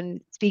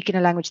often speak in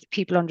a language that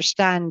people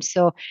understand.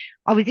 So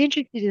I was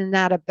interested in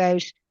that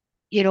about,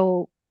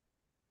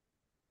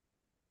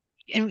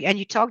 and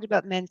you talked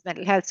about men's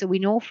mental health. So we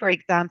know, for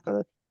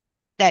example,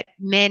 that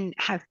men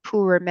have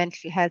poorer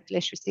mental health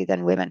literacy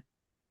than women.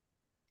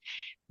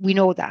 We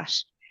know that.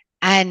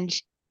 And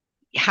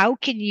how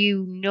can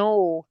you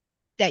know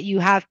that you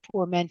have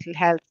poor mental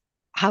health?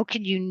 How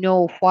can you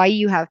know why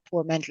you have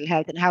poor mental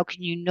health? And how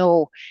can you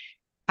know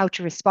how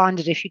to respond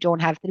to it if you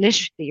don't have the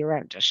literacy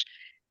around it?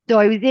 So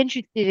I was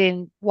interested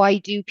in, why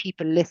do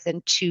people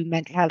listen to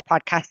mental health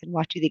podcasts and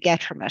what do they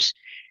get from it?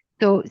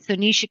 So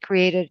Nisha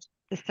created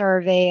the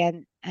survey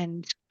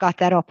and got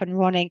that up and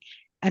running.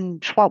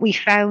 And what we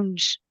found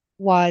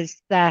was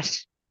that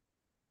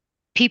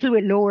people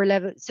with lower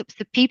levels, so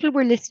people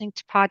were listening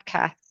to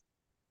podcasts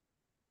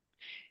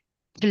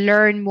to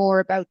learn more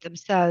about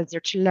themselves,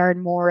 or to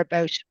learn more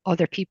about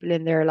other people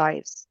in their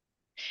lives.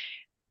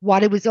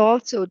 What it was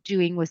also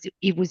doing was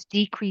it was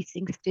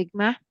decreasing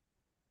stigma.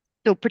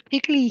 So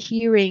particularly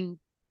hearing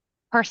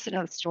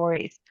personal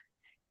stories.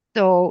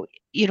 So,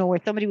 where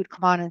somebody would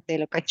come on and say,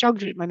 look, I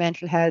struggled with my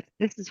mental health.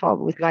 This is what it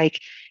was like.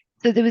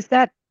 So there was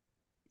that.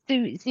 So,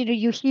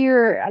 you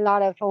hear a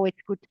lot of, oh,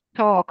 it's good to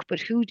talk, but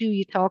who do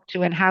you talk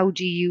to, and how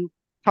do you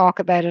talk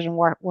about it, and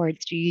what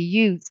words do you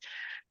use?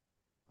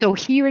 So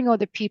hearing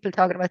other people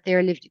talking about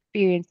their lived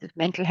experience of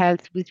mental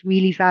health was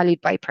really valued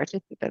by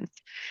participants,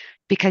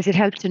 because it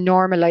helped to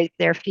normalize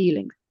their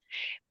feelings.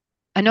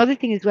 Another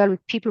thing as well was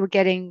people were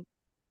getting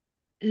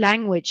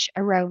language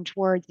around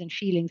words and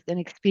feelings and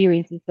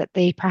experiences that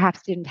they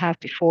perhaps didn't have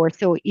before.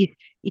 So it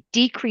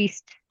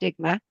decreased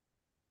stigma,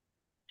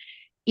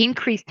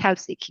 increased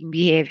help-seeking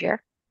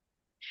behavior,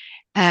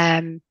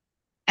 and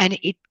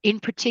it,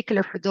 in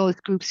particular, for those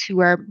groups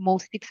who are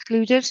most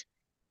excluded,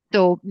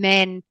 so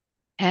men,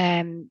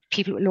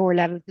 people with lower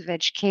levels of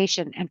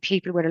education, and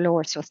people with a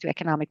lower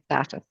socioeconomic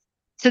status.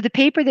 So the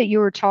paper that you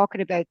were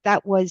talking about,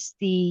 that was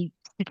the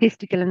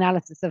statistical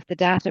analysis of the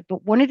data.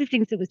 But one of the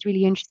things that was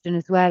really interesting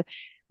as well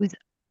was,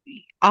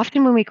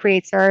 often when we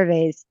create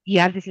surveys, you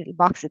have this little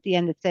box at the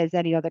end that says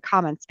any other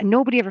comments, and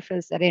nobody ever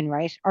fills that in,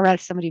 right? Or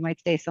else somebody might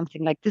say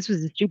something like, this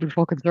was a stupid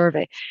fucking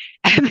survey.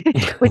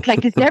 But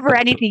there's never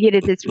anything in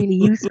it that's really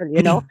useful,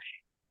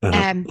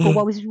 But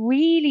what was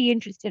really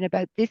interesting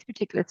about this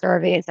particular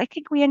survey is, I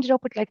think we ended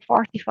up with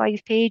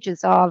 45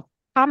 pages of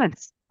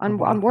comments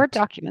on Word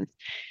documents.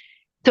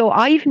 So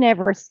I've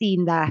never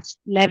seen that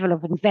level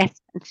of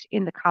investment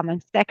in the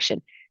comments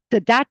section. So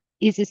that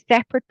is a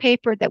separate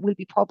paper that will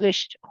be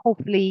published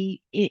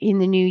hopefully in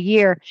the new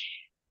year.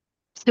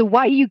 So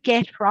what you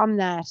get from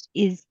that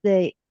is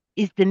the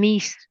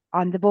meat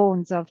on the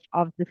bones of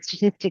the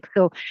statistics.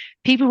 So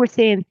people were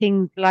saying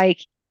things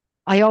like,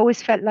 I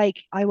always felt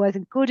like I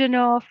wasn't good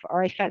enough,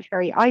 or I felt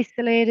very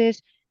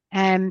isolated.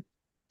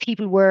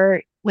 People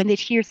were, when they'd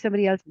hear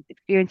somebody else's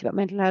experience about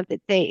mental health,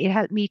 they'd say it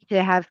helped me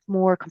to have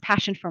more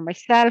compassion for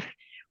myself.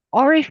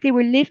 Or if they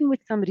were living with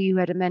somebody who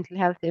had a mental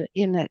health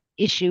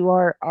issue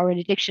or an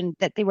addiction,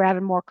 that they were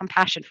having more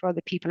compassion for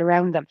other people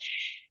around them.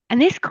 And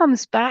this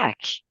comes back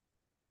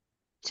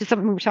to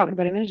something we were talking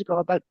about a minute ago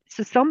about,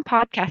 so some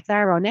podcasts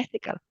are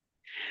unethical,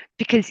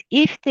 because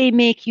if they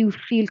make you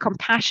feel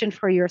compassion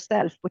for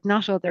yourself but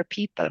not other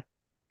people,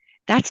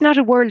 that's not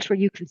a world where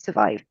you can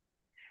survive,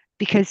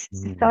 because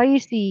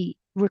society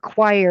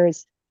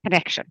requires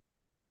connection.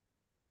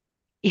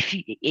 If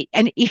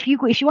you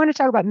want to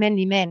talk about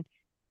many men,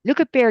 look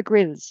at Bear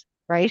Grylls,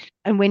 right?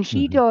 And when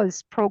he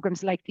does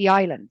programs like The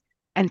Island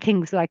and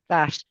things like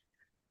that,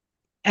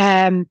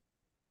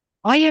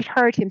 I have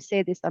heard him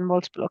say this on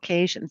multiple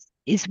occasions,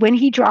 is when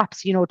he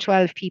drops,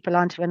 12 people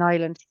onto an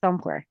island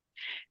somewhere,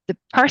 the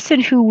person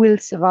who will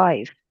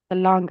survive the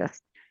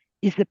longest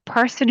is the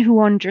person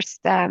who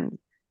understands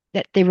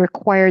that they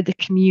require the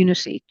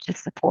community to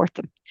support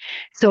them.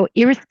 So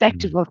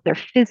irrespective of their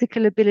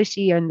physical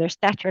ability and their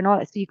stature and all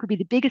that, so you could be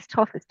the biggest,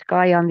 toughest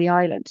guy on the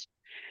island.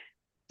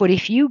 But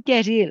if you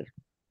get ill,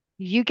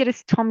 you get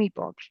a tummy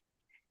bug,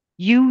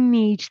 you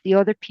need the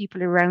other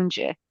people around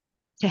you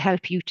to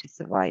help you to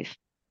survive.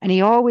 And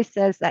he always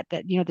says that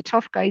the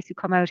tough guys who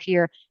come out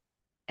here,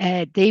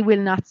 they will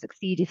not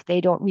succeed if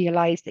they don't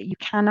realize that you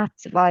cannot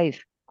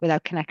survive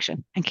without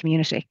connection and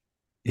community.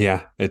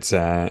 Yeah, it's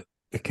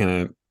it kind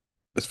of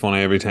it's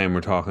funny every time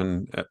we're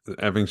talking,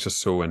 everything's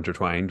just so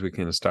intertwined. We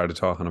kind of started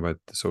talking about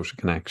the social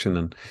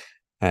connection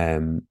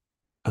and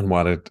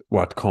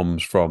what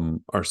comes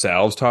from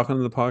ourselves talking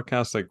to the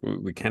podcast. Like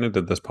we kind of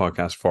did this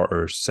podcast for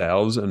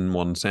ourselves in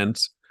one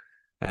sense,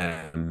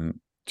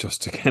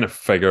 just to kind of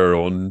figure our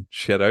own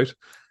shit out,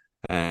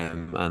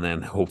 and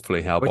then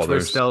hopefully help Which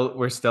others.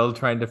 we're still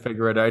trying to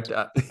figure it out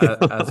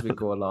as we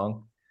go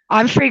along.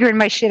 I'm figuring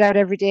my shit out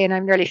every day, and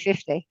I'm nearly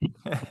 50.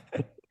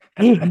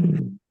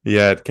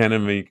 Yeah, it kind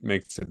of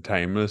makes it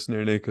timeless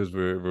nearly, because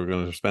we're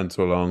going to spend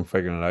so long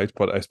figuring it out.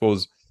 But I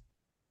suppose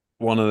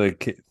one of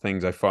the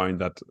things I found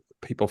that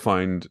people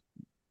find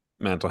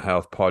mental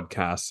health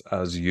podcasts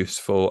as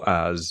useful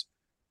as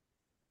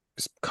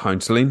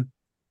counseling,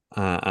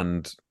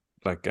 and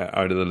like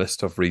out of the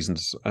list of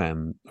reasons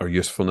or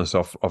usefulness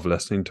of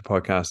listening to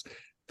podcasts,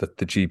 that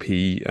the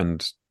GP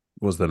and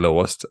was the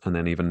lowest, and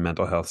then even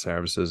mental health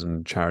services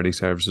and charity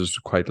services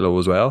were quite low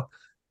as well.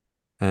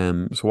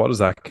 So what does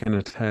that kind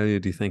of tell you,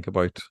 do you think,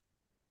 about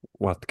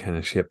what kind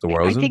of shape the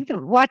world's I in? think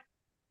that what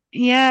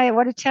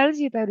it tells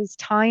you about is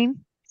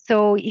time.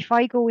 So if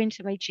I go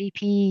into my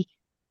GP,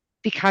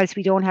 because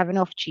we don't have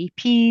enough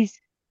GPs,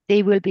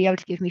 they will be able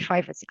to give me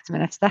 5 or 6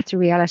 minutes. That's a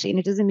reality. And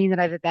it doesn't mean that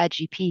I have a bad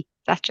GP.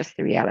 That's just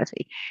the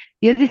reality.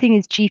 The other thing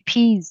is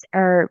GPs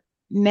are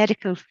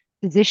medical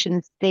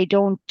physicians. They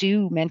don't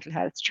do mental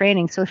health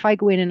training. So if I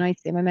go in and I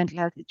say my mental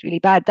health is really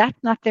bad,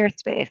 that's not their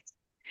space.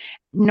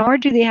 Nor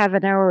do they have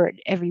an hour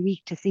every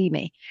week to see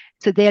me.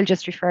 So they'll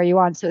just refer you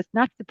on. So it's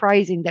not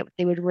surprising that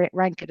they would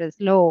rank it as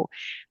low.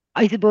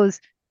 I suppose,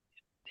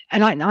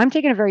 and I'm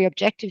taking a very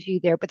objective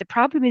view there, but the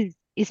problem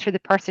is for the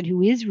person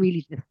who is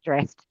really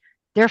distressed.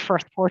 Their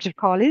first port of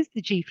call is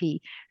the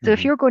GP. So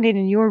if you're going in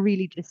and you're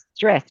really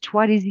distressed,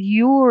 what is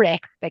your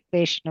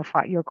expectation of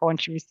what you're going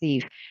to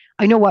receive?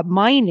 I know what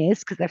mine is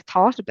because I've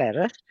thought about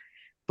it.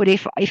 But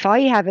if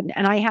I haven't,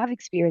 and I have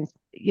experienced,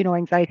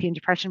 anxiety and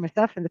depression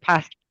myself in the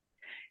past,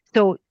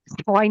 so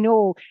I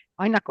know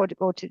I'm not going to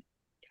go to,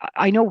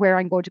 I know where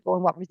I'm going to go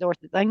and what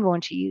resources I'm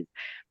going to use.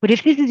 But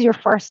if this is your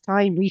first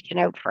time reaching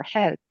out for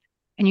help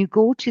and you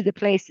go to the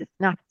place that's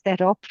not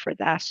set up for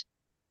that,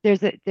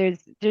 there's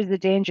a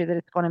danger that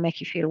it's going to make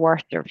you feel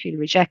worse or feel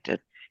rejected.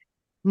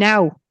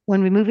 Now,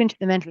 when we move into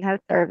the mental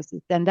health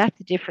services, then that's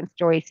a different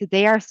story. So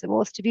they are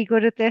supposed to be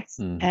good at this.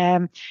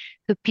 So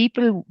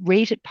people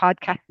rated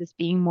podcasts as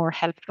being more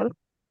helpful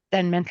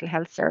than mental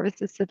health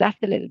services. So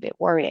that's a little bit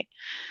worrying.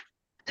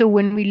 So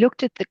when we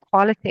looked at the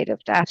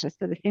qualitative data,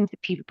 so the things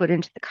that people put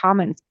into the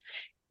comments,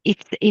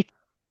 it's that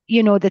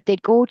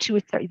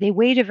they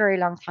wait a very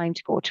long time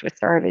to go to a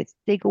service.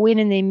 They go in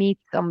and they meet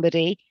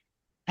somebody,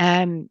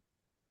 and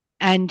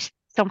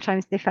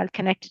sometimes they felt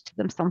connected to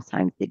them,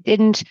 sometimes they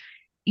didn't.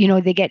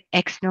 They get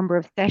X number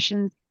of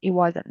sessions. It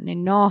wasn't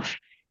enough.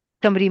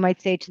 Somebody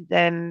might say to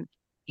them,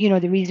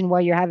 the reason why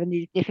you're having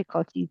these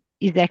difficulties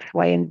is X,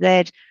 Y, and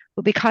Z.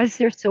 But because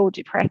they're so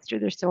depressed or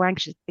they're so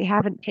anxious, they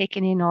haven't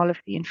taken in all of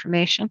the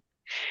information.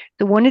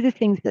 So one of the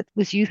things that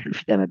was useful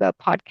for them about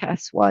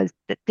podcasts was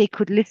that they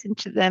could listen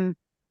to them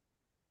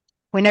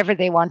whenever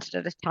they wanted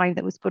at a time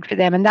that was good for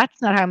them. And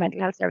that's not how mental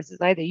health services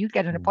either. You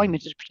get an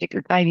appointment at a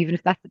particular time, even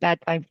if that's a bad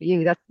time for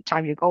you, that's the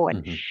time you're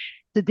going.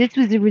 So this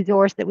was a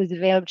resource that was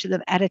available to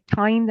them at a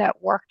time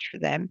that worked for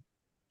them.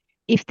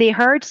 If they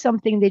heard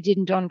something they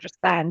didn't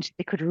understand,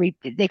 they could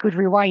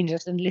rewind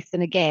it and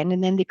listen again,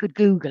 and then they could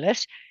Google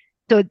it.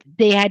 So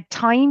they had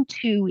time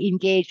to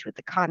engage with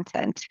the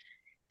content.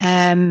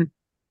 And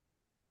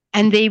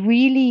they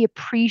really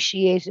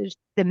appreciated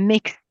the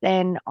mix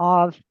then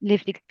of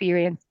lived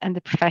experience and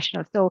the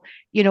professional. So,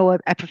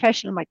 a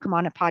professional might come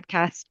on a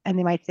podcast and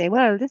they might say,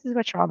 well, this is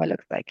what trauma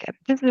looks like.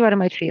 This is what it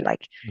might feel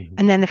like.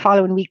 And then the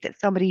following week that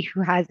somebody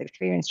who has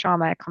experienced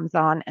trauma comes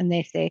on and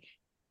they say,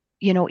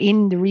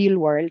 in the real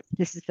world,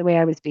 this is the way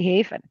I was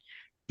behaving.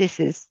 This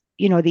is,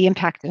 the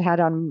impact it had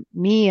on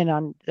me and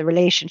on the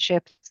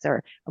relationships,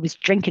 or I was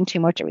drinking too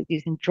much, I was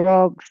using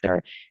drugs,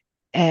 or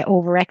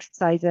over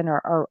exercising,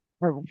 or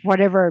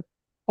whatever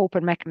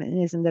coping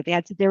mechanism that they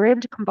had. So they were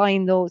able to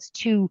combine those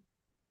two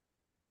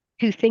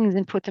things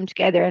and put them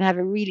together and have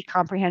a really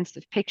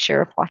comprehensive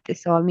picture of what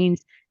this all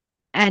means.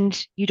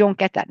 And you don't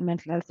get that in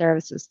mental health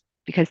services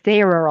because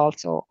they are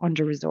also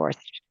under-resourced.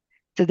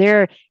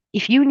 So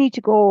if you need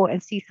to go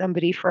and see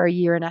somebody for a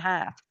year and a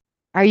half,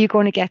 are you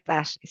going to get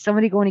that? Is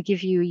somebody going to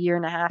give you a year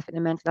and a half in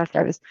a mental health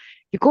service?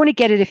 You're going to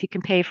get it if you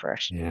can pay for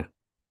it.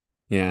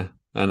 Yeah.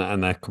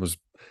 And that comes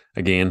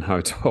again, how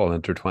it's all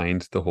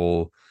intertwined, the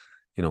whole,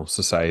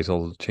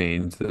 societal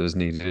change that is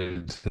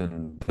needed,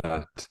 and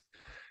that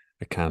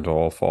it can't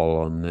all fall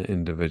on the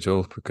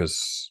individual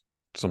because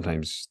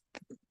sometimes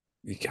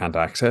you can't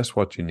access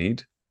what you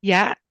need.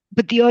 Yeah.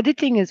 But the other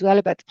thing as well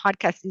about the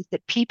podcast is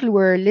that people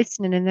were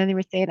listening and then they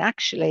were saying,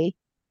 actually,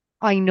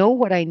 I know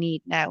what I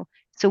need now.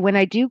 So when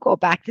I do go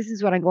back, this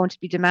is what I'm going to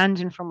be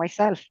demanding for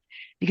myself.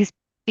 Because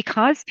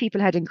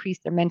people had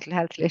increased their mental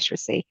health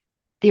literacy,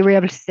 they were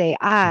able to say,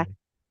 Mhm.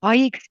 I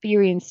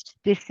experienced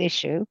this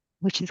issue,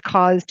 which has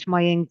caused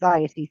my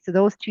anxiety. So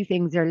those two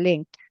things are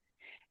linked.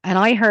 And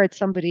I heard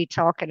somebody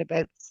talking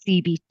about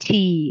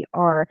CBT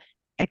or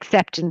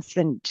acceptance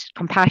and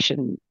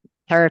compassion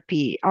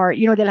therapy, or,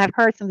 they'll have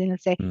heard something and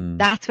say, Mm,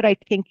 that's what I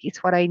think is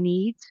what I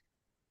need.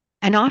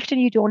 And often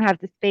you don't have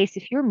the space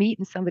if you're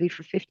meeting somebody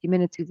for 50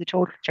 minutes who's a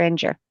total mhm,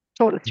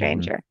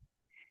 stranger,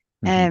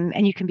 mhm.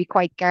 and you can be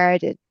quite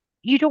guarded.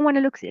 You don't want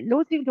to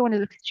loads of people don't want to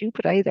look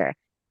stupid either.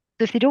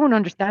 So if they don't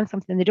understand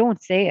something, they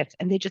don't say it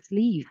and they just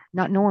leave,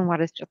 not knowing what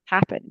has just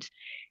happened.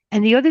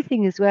 And the other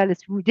thing as well is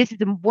this is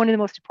one of the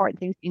most important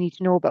things you need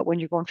to know about when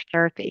you're going for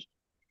therapy.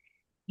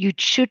 You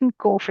shouldn't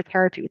go for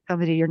therapy with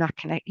somebody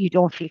you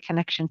don't feel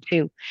connection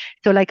to.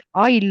 So like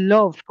I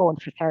love going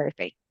for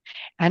therapy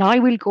and I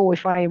will go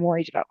if I am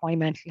worried about my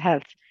mental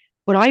health.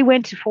 But I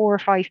went to 4 or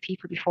 5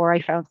 people before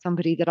I found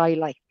somebody that I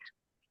liked.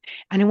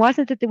 And it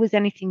wasn't that there was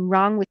anything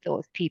wrong with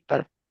those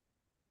people.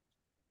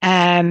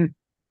 Um,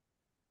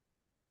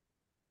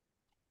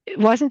 it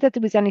wasn't that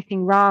there was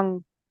anything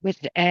wrong with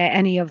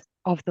any of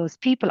those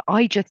people.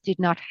 I just did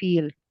not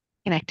feel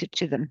connected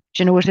to them.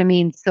 Do you know what I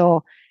mean?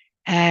 So,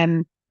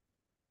 um,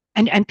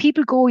 and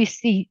people go, you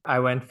see, I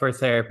went for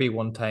therapy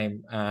one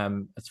time.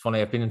 It's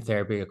funny, I've been in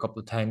therapy a couple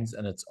of times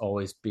and it's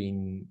always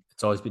been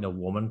a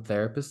woman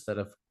therapist that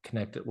I've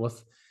connected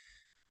with.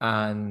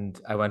 And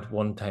I went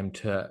one time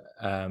to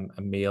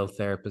a male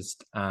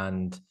therapist,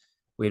 and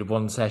we had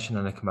one session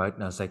and I come out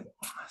and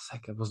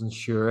I wasn't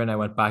sure. And I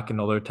went back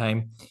another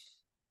time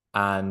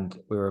and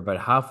we were about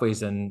halfway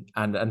in,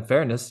 and in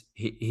fairness,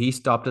 he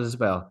stopped it as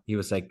well.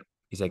 He's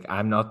like,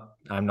 I'm not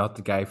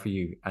the guy for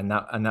you. And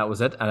that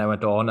was it. And I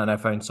went on and I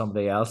found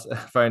somebody else. I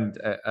found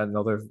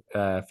another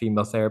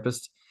female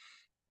therapist,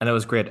 and it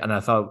was great. And I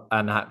thought,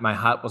 and my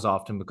hat was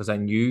off to him because I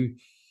knew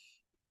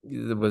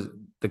there was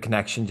the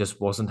connection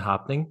just wasn't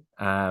happening.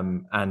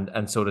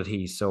 And so did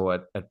he. So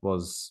it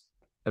was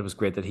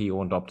great that he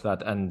owned up to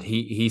that. And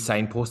he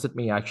signposted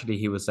me. Actually,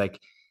 he was like,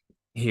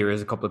 here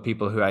is a couple of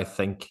people who I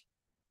think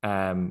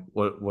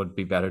would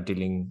be better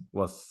dealing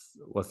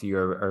with you,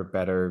 or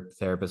better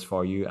therapists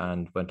for you,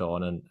 and went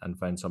on and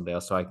found somebody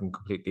else. So I can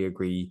completely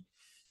agree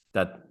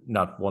that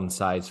not one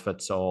size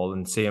fits all.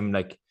 And same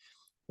like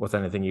with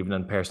anything, even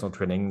in personal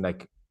training,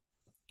 like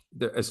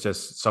it's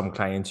just some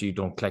clients you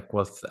don't click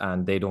with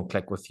and they don't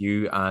click with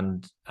you.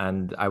 And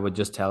I would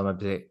just tell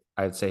them,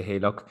 I'd say, hey,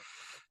 look,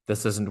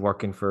 this isn't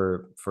working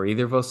for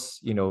either of us.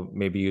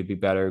 Maybe you'd be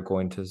better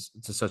going to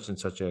such and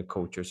such a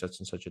coach or such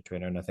and such a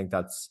trainer. And I think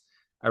that's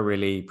a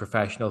really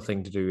professional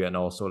thing to do, and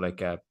also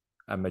like a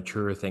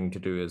mature thing to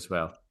do as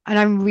well. and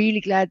I'm really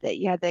glad that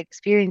you had the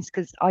experience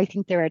because I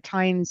think there are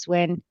times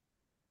when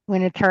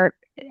a ther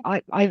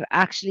I've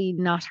actually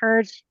not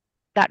heard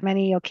that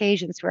many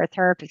occasions where a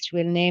therapist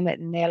will name it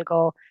and they'll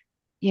go,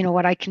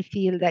 what I can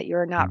feel that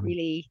you're not Mhm.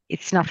 really,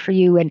 it's not for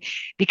you. And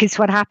because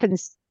what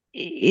happens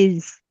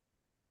is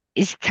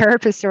is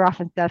therapists are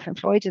often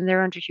self-employed and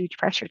they're under huge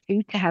pressure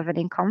too to have an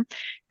income.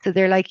 So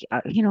they're like,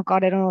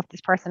 God, I don't know if this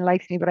person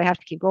likes me, but I have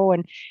to keep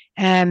going.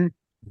 Um,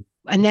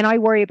 and then I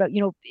worry about,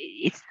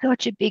 it's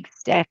such a big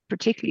step,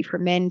 particularly for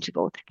men to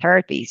go to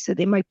therapy. So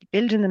they might be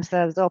building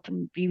themselves up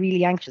and be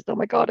really anxious. Oh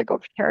my God, I go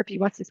for therapy.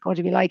 What's this going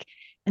to be like?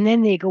 And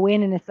then they go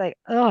in and it's like,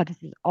 oh, this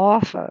is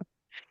awful.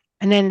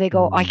 And then they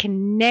go, I Mhm.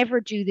 can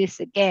never do this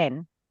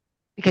again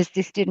because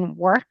this didn't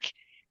work.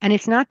 And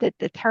it's not that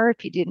the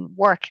therapy didn't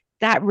work,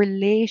 that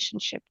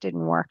relationship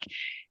didn't work.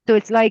 So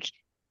it's like,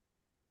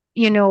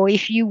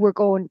 if you were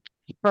going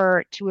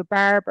to a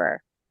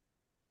barber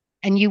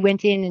and you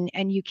went in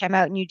and you came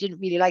out and you didn't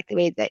really like the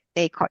way that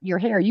they cut your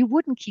hair, you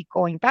wouldn't keep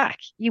going back.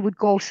 You would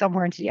go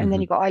somewhere and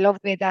then you Mhm. go, I love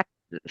the way that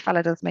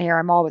fella does my hair.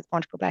 I'm always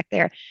going to go back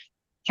there.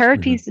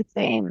 Therapy Mhm. is the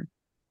same.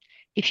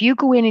 If you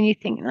go in and you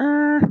think,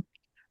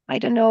 I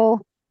don't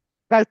know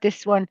about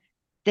this one,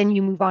 then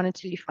you move on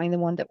until you find the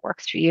one that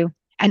works for you.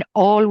 And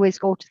always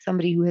go to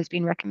somebody who has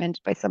been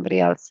recommended by somebody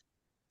else.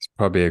 It's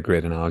probably a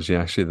great analogy,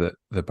 actually,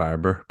 the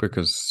barber,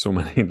 because so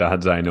many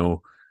lads I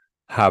know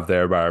have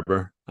their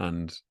barber,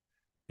 and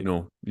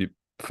you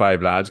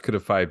five lads could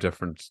have five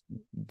different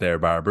their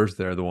barbers.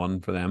 They're the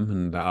one for them,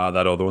 and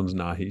that other one's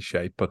he's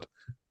shite, but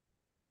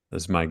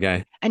this is my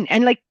guy.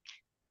 And like,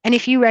 and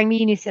if you rang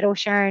me and you said, "Oh,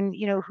 Sharon,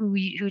 who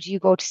do you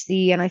go to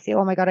see?" and I say,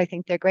 "Oh my God, I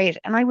think they're great,"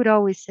 and I would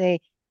always say,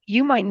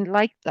 "You mightn't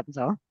like them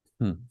though,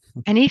 Hmm.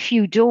 and if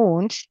you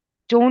don't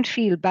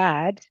feel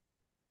bad.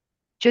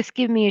 Just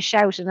give me a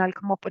shout and I'll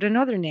come up with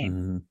another name."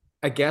 Mhm.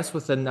 I guess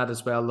within that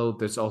as well, though,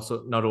 there's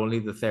also not only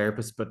the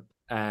therapist, but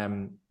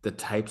the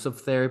types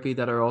of therapy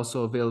that are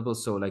also available.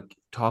 So, like,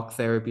 talk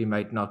therapy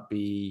might not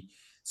be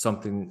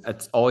something.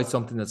 It's always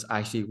something that's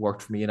actually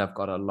worked for me, and I've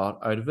got a lot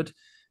out of it.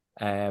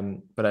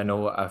 But I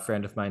know a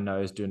friend of mine now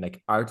is doing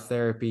like art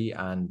therapy,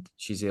 and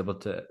she's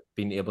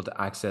being able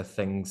to access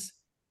things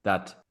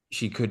that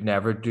she could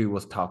never do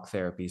with talk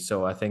therapy.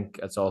 So I think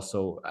it's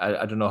also,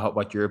 I don't know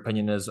what your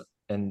opinion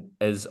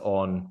is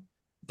on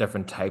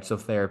different types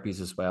of therapies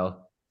as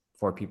well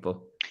for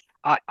people.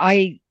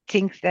 I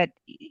think that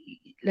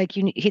like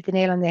you hit the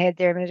nail on the head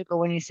there a minute ago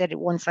when you said it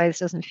one size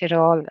doesn't fit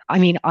all. I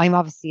mean, I'm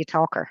obviously a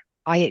talker.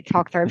 I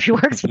talk therapy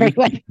works very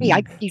well for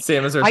me.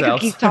 Same as I could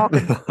ourselves. keep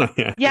talking.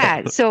 Yeah.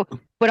 Yeah. So,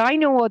 but I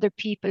know other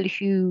people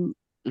who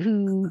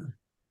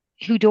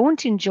who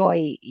don't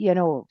enjoy,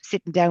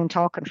 sitting down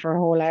talking for a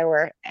whole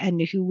hour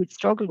and who would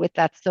struggle with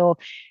that. So,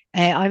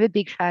 I'm a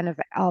big fan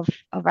of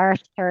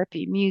art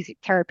therapy, music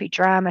therapy,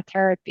 drama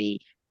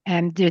therapy,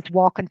 and there's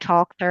walk and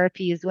talk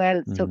therapy as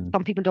well. So Mm.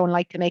 some people don't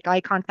like to make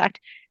eye contact.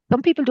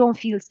 Some people don't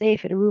feel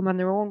safe in a room on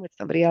their own with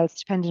somebody else,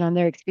 depending on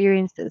their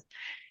experiences.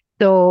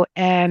 So,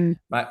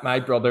 My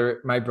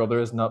brother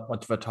is not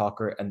much of a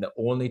talker, and the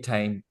only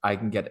time I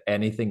can get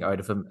anything out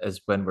of him is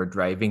when we're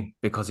driving,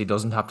 because he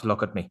doesn't have to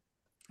look at me.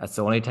 That's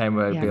the only time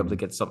I'll be yeah, able to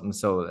get something.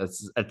 So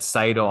it's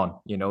side on,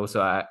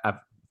 So I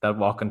that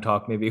walk and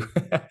talk maybe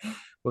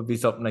would be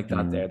something like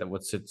that Mm. there that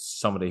would suit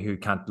somebody who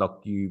can't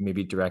look you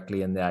maybe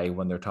directly in the eye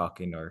when they're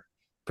talking, or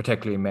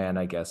particularly men,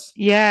 I guess.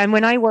 yeah. And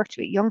when I worked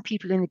with young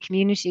people in the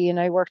community, and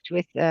I worked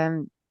with,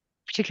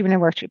 particularly when I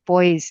worked with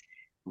boys,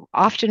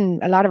 often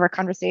a lot of our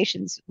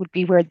conversations would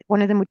be where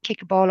one of them would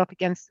kick a ball up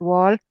against the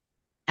wall,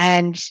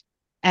 and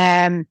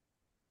um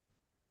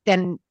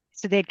then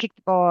so they'd kick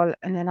the ball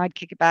and then I'd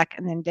kick it back,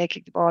 and then they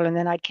kick the ball and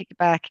then I'd kick it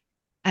back,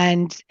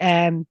 and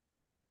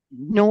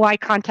no eye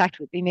contact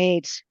would be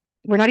made.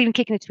 We're not even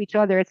kicking it to each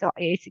other,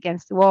 it's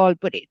against the wall,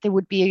 but there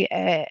would be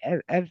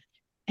an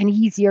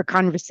easier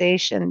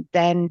conversation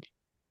than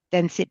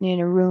sitting in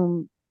a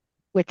room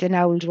with an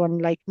old one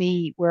like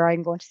me, where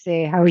I'm going to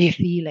say, how are you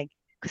feeling?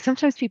 Because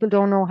sometimes people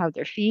don't know how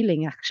they're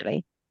feeling,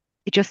 actually.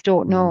 They just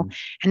don't know. Mm.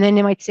 And then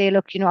they might say,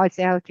 look, I'd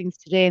say, how are things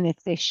today? And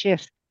they'd say,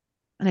 shit.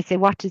 And I say,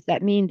 what does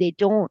that mean? They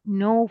don't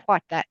know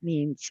what that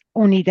means,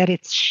 only that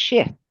it's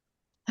shit,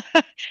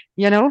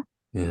 you know?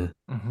 Yeah.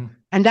 Mm-hmm.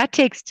 And that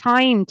takes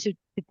time to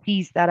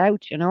tease that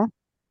out.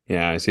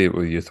 Yeah, I see it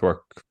with youth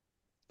work.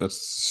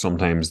 That's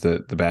sometimes the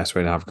best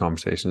way to have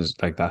conversations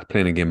like that,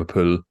 playing a game of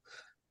pool,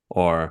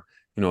 or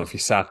if you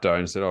sat down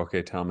and said,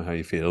 okay, tell me how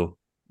you feel,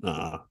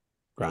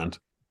 grand.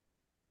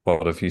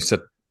 But if you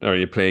sit or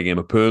you play a game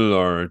of pool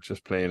or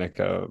just play like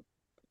a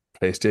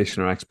PlayStation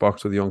or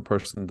Xbox with a young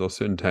person, they'll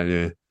soon tell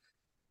you,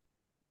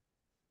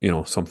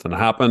 something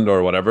happened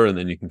or whatever, and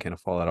then you can kind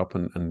of follow that up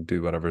and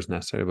do whatever's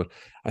necessary. But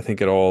I think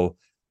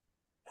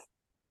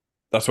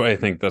that's why I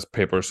think this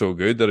paper is so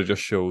good, that it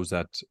just shows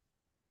that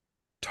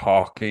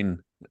talking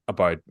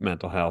about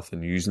mental health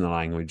and using the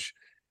language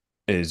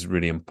is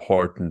really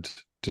important,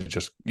 to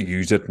just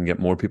use it and get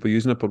more people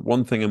using it. But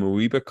one thing I'm a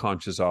wee bit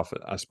conscious of,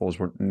 I suppose,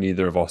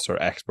 neither of us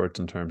are experts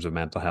in terms of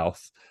mental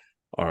health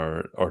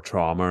or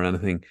trauma or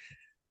anything.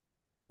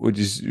 Would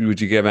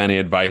you give any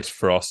advice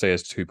for us, say,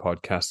 as two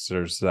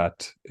podcasters,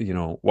 that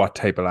what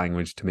type of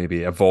language to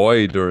maybe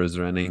avoid, or is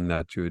there anything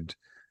that you would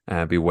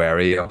be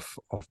wary of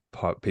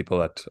people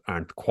that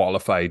aren't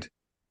qualified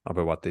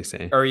about what they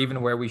say? Or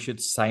even where we should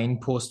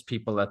signpost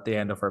people at the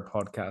end of our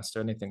podcast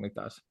or anything like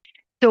that.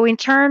 So in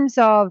terms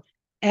of,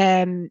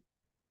 um,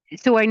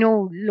 so I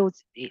know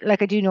loads,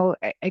 like I do know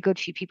a good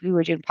few people who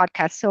are doing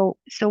podcasts.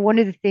 So one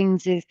of the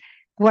things is,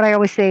 what I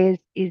always say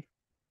is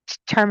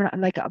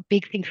like a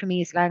big thing for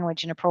me is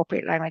language and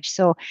appropriate language.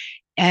 So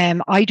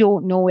I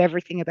don't know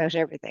everything about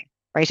everything,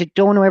 right? I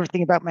don't know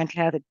everything about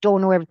mental health. I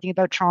don't know everything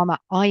about trauma.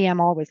 I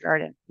am always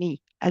learning,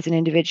 me as an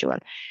individual.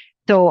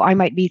 So I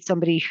might meet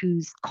somebody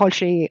who's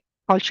culturally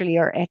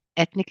or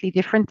ethnically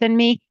different than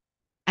me,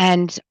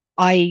 and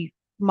I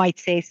might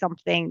say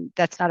something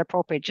that's not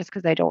appropriate just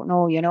because I don't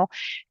know.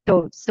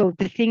 So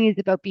the thing is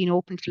about being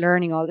open to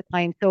learning all the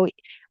time. So,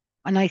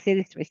 and I say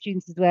this to my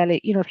students as well,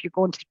 if you're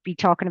going to be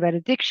talking about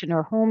addiction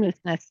or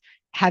homelessness,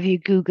 have you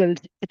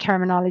Googled the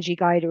terminology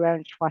guide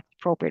around what's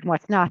appropriate and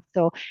what's not?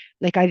 So,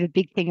 like, I have a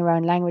big thing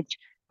around language.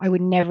 I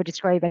would never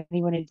describe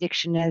anyone in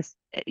addiction as,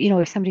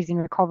 if somebody's in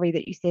recovery,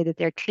 that you say that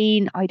they're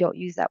clean. I don't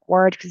use that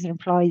word because it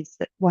implies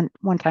that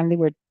one time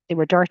they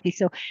were dirty.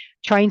 So,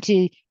 trying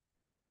to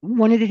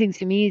one of the things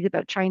for me is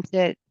about trying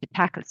to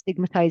tackle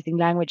stigmatizing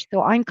language.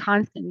 So I'm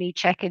constantly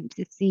checking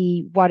to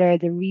see what are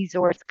the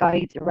resource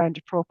guides around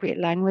appropriate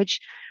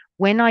language.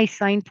 When I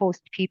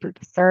signpost people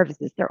to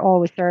services, they're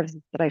always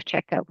services that I've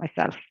checked out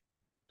myself.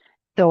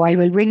 So I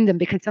will ring them,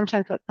 because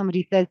sometimes what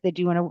somebody says they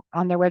do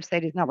on their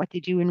website is not what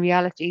they do in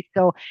reality.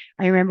 So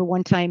I remember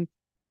one time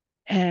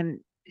um,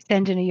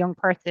 sending a young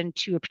person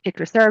to a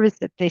particular service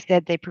that they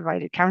said they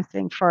provided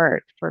counselling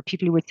for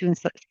people who were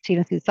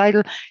feeling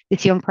suicidal.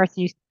 This young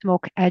person used to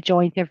smoke a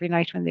joint every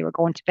night when they were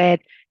going to bed.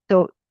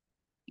 So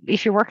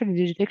if you're working in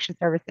the addiction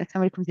service and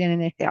somebody comes in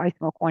and they say, I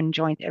smoke one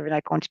joint every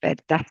night going to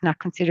bed, that's not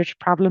considered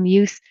problem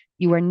use.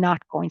 You are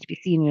not going to be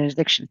seen in an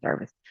addiction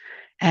service.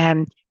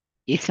 Um,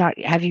 It's not,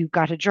 have you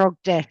got a drug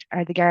debt?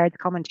 Are the guards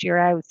coming to your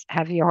house?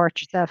 Have you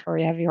hurt yourself or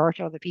have you hurt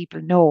other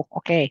people? No.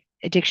 Okay.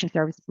 Addiction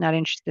service is not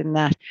interested in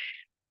that.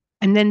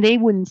 And then they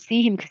wouldn't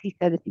see him because he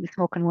said that he was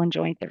smoking one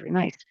joint every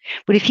night.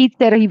 But if he'd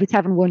said he was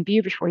having one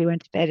beer before he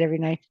went to bed every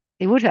night,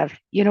 they would have.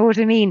 You know what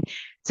I mean?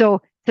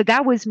 So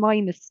that was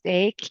my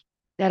mistake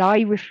that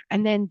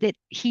and then that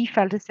he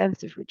felt a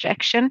sense of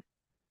rejection.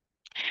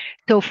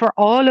 So for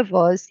all of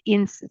us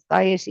in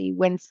society,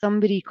 when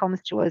somebody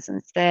comes to us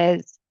and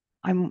says,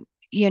 I'm,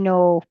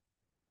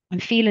 I'm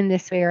feeling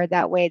this way or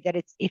that way, that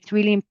it's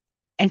really,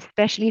 and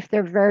especially if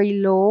they're very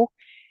low,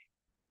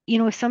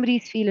 if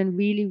somebody's feeling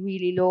really,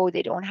 really low,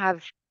 they don't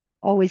have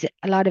always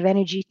a lot of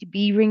energy to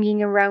be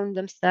ringing around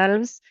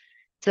themselves.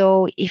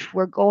 So if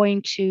we're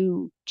going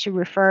to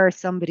refer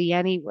somebody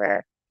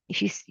anywhere,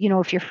 if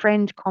if your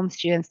friend comes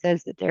to you and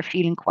says that they're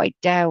feeling quite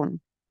down,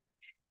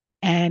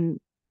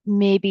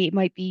 maybe it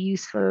might be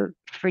useful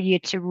for you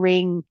to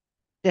ring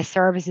the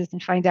services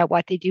and find out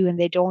what they do and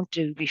they don't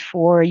do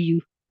before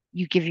you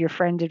give your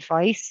friend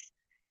advice.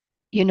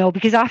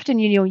 Because often,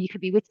 you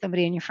could be with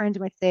somebody and your friend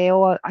might say,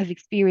 oh, I've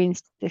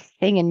experienced this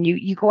thing. And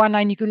you go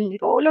online, you go,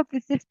 oh, look,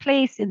 there's this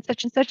place in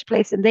such and such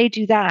place. And they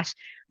do that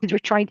because we're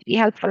trying to be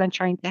helpful and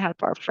trying to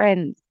help our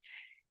friends.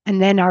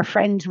 And then our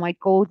friend might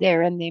go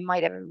there and they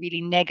might have a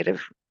really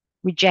negative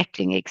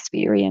rejecting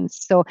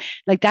experience. So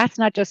that's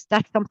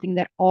something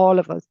that all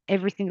of us,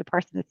 every single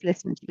person that's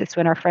listening to this,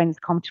 when our friends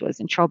come to us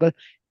in trouble,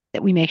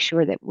 that we make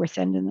sure that we're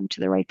sending them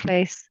to the right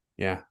place.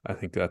 Yeah, I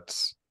think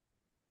that's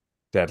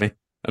deadly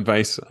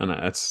advice. And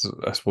I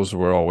suppose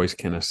we're always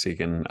kind of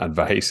seeking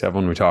advice.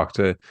 Everyone we talk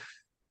to,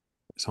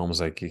 it's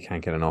almost like you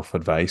can't get enough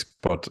advice.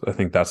 But I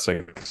think that's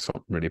like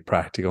something really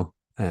practical.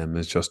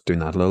 Is just doing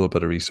that little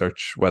bit of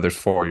research, whether it's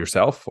for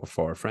yourself or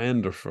for a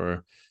friend or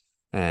for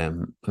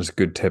it's a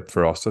good tip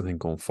for us, I think,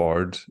 going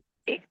forward.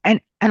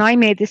 And I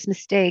made this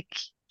mistake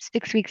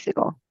 6 weeks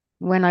ago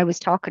when I was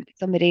talking to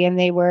somebody and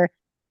they were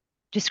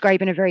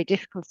describing a very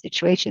difficult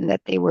situation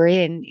that they were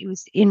in. It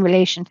was in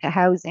relation to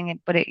housing,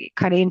 but it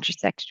kind of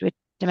intersected with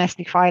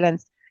domestic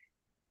violence.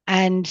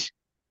 And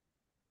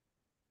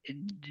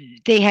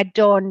they had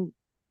done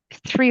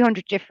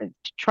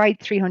tried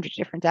 300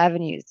 different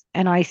avenues.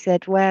 And I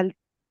said, well,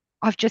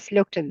 I've just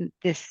looked and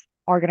this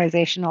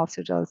organization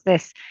also does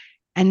this.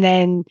 And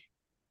then,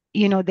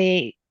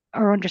 they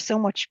are under so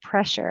much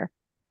pressure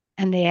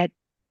and they had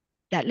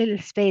that little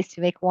space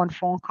to make one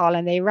phone call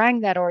and they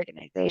rang that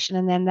organization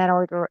and then that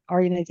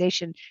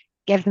organization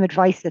gave them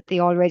advice that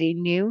they already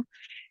knew.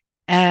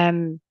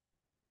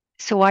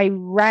 So I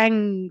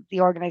rang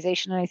the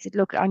organization and I said,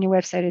 look, on your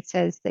website, it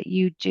says that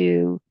you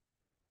do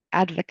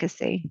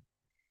advocacy.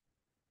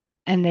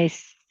 And they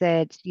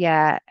said,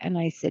 yeah. And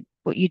I said,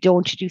 but you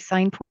don't do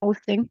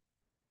signposting,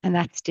 and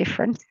that's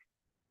different.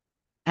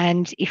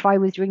 And if I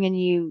was ringing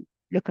you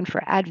looking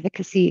for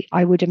advocacy,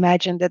 I would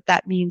imagine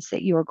that means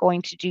that you are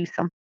going to do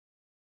some,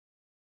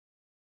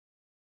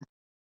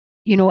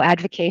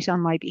 advocate on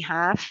my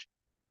behalf.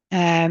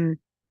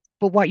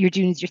 But what you're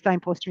doing is you're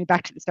signposting me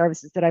back to the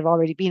services that I've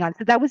already been on.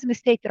 So that was a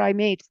mistake that I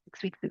made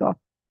 6 weeks ago.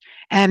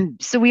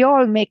 So we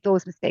all make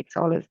those mistakes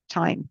all the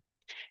time.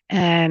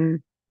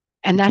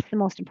 And that's the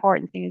most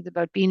important thing, is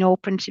about being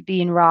open to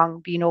being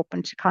wrong, being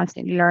open to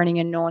constantly learning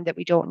and knowing that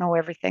we don't know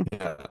everything.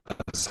 Yeah,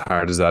 as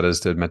hard as that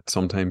is to admit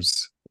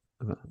sometimes,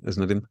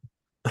 isn't it?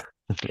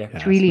 Yeah,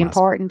 it's really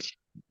important.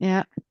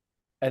 Yeah.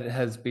 It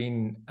has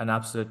been an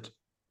absolute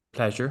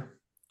pleasure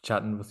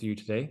chatting with you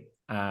today.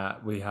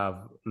 We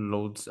have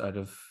loads out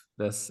of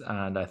this,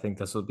 and I think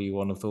this will be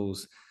one of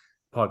those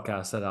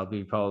podcasts that I'll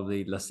be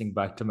probably listening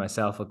back to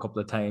myself a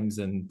couple of times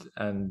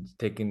and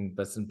taking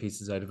bits and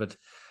pieces out of it.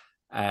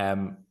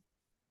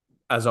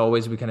 As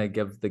always, we kind of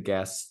give the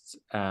guests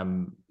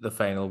the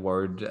final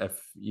word. If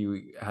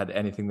you had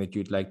anything that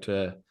you'd like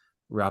to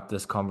wrap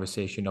this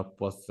conversation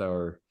up with,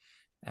 or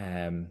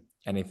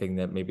anything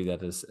that maybe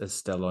that is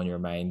still on your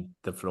mind,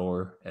 the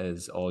floor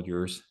is all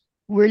yours.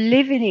 We're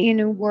living in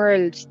a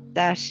world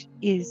that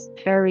is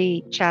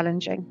very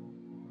challenging.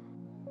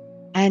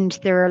 And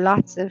there are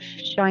lots of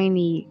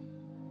shiny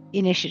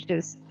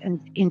initiatives and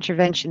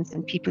interventions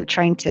and people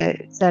trying to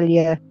sell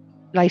you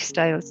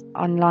lifestyles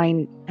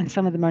online, and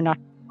some of them are not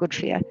good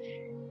for you.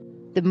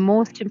 The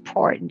most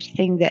important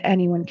thing that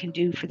anyone can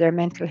do for their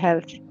mental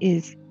health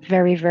is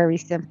very, very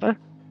simple.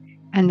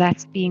 And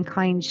that's being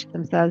kind to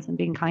themselves and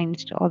being kind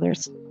to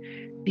others.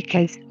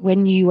 Because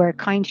when you are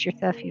kind to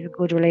yourself, you have a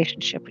good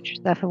relationship with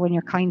yourself. And when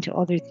you're kind to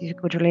others, you have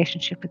a good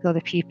relationship with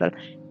other people.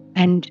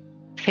 And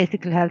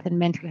physical health and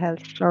mental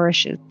health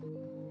flourishes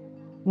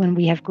when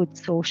we have good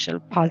social,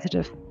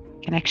 positive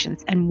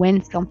connections. And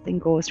when something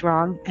goes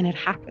wrong, and it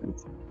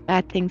happens,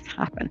 bad things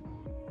happen.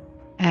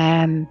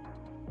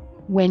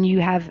 When you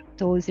have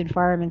those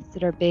environments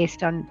that are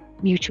based on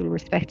mutual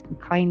respect and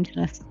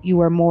kindness, you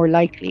are more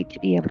likely to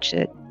be able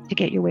to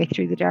get your way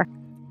through the dark.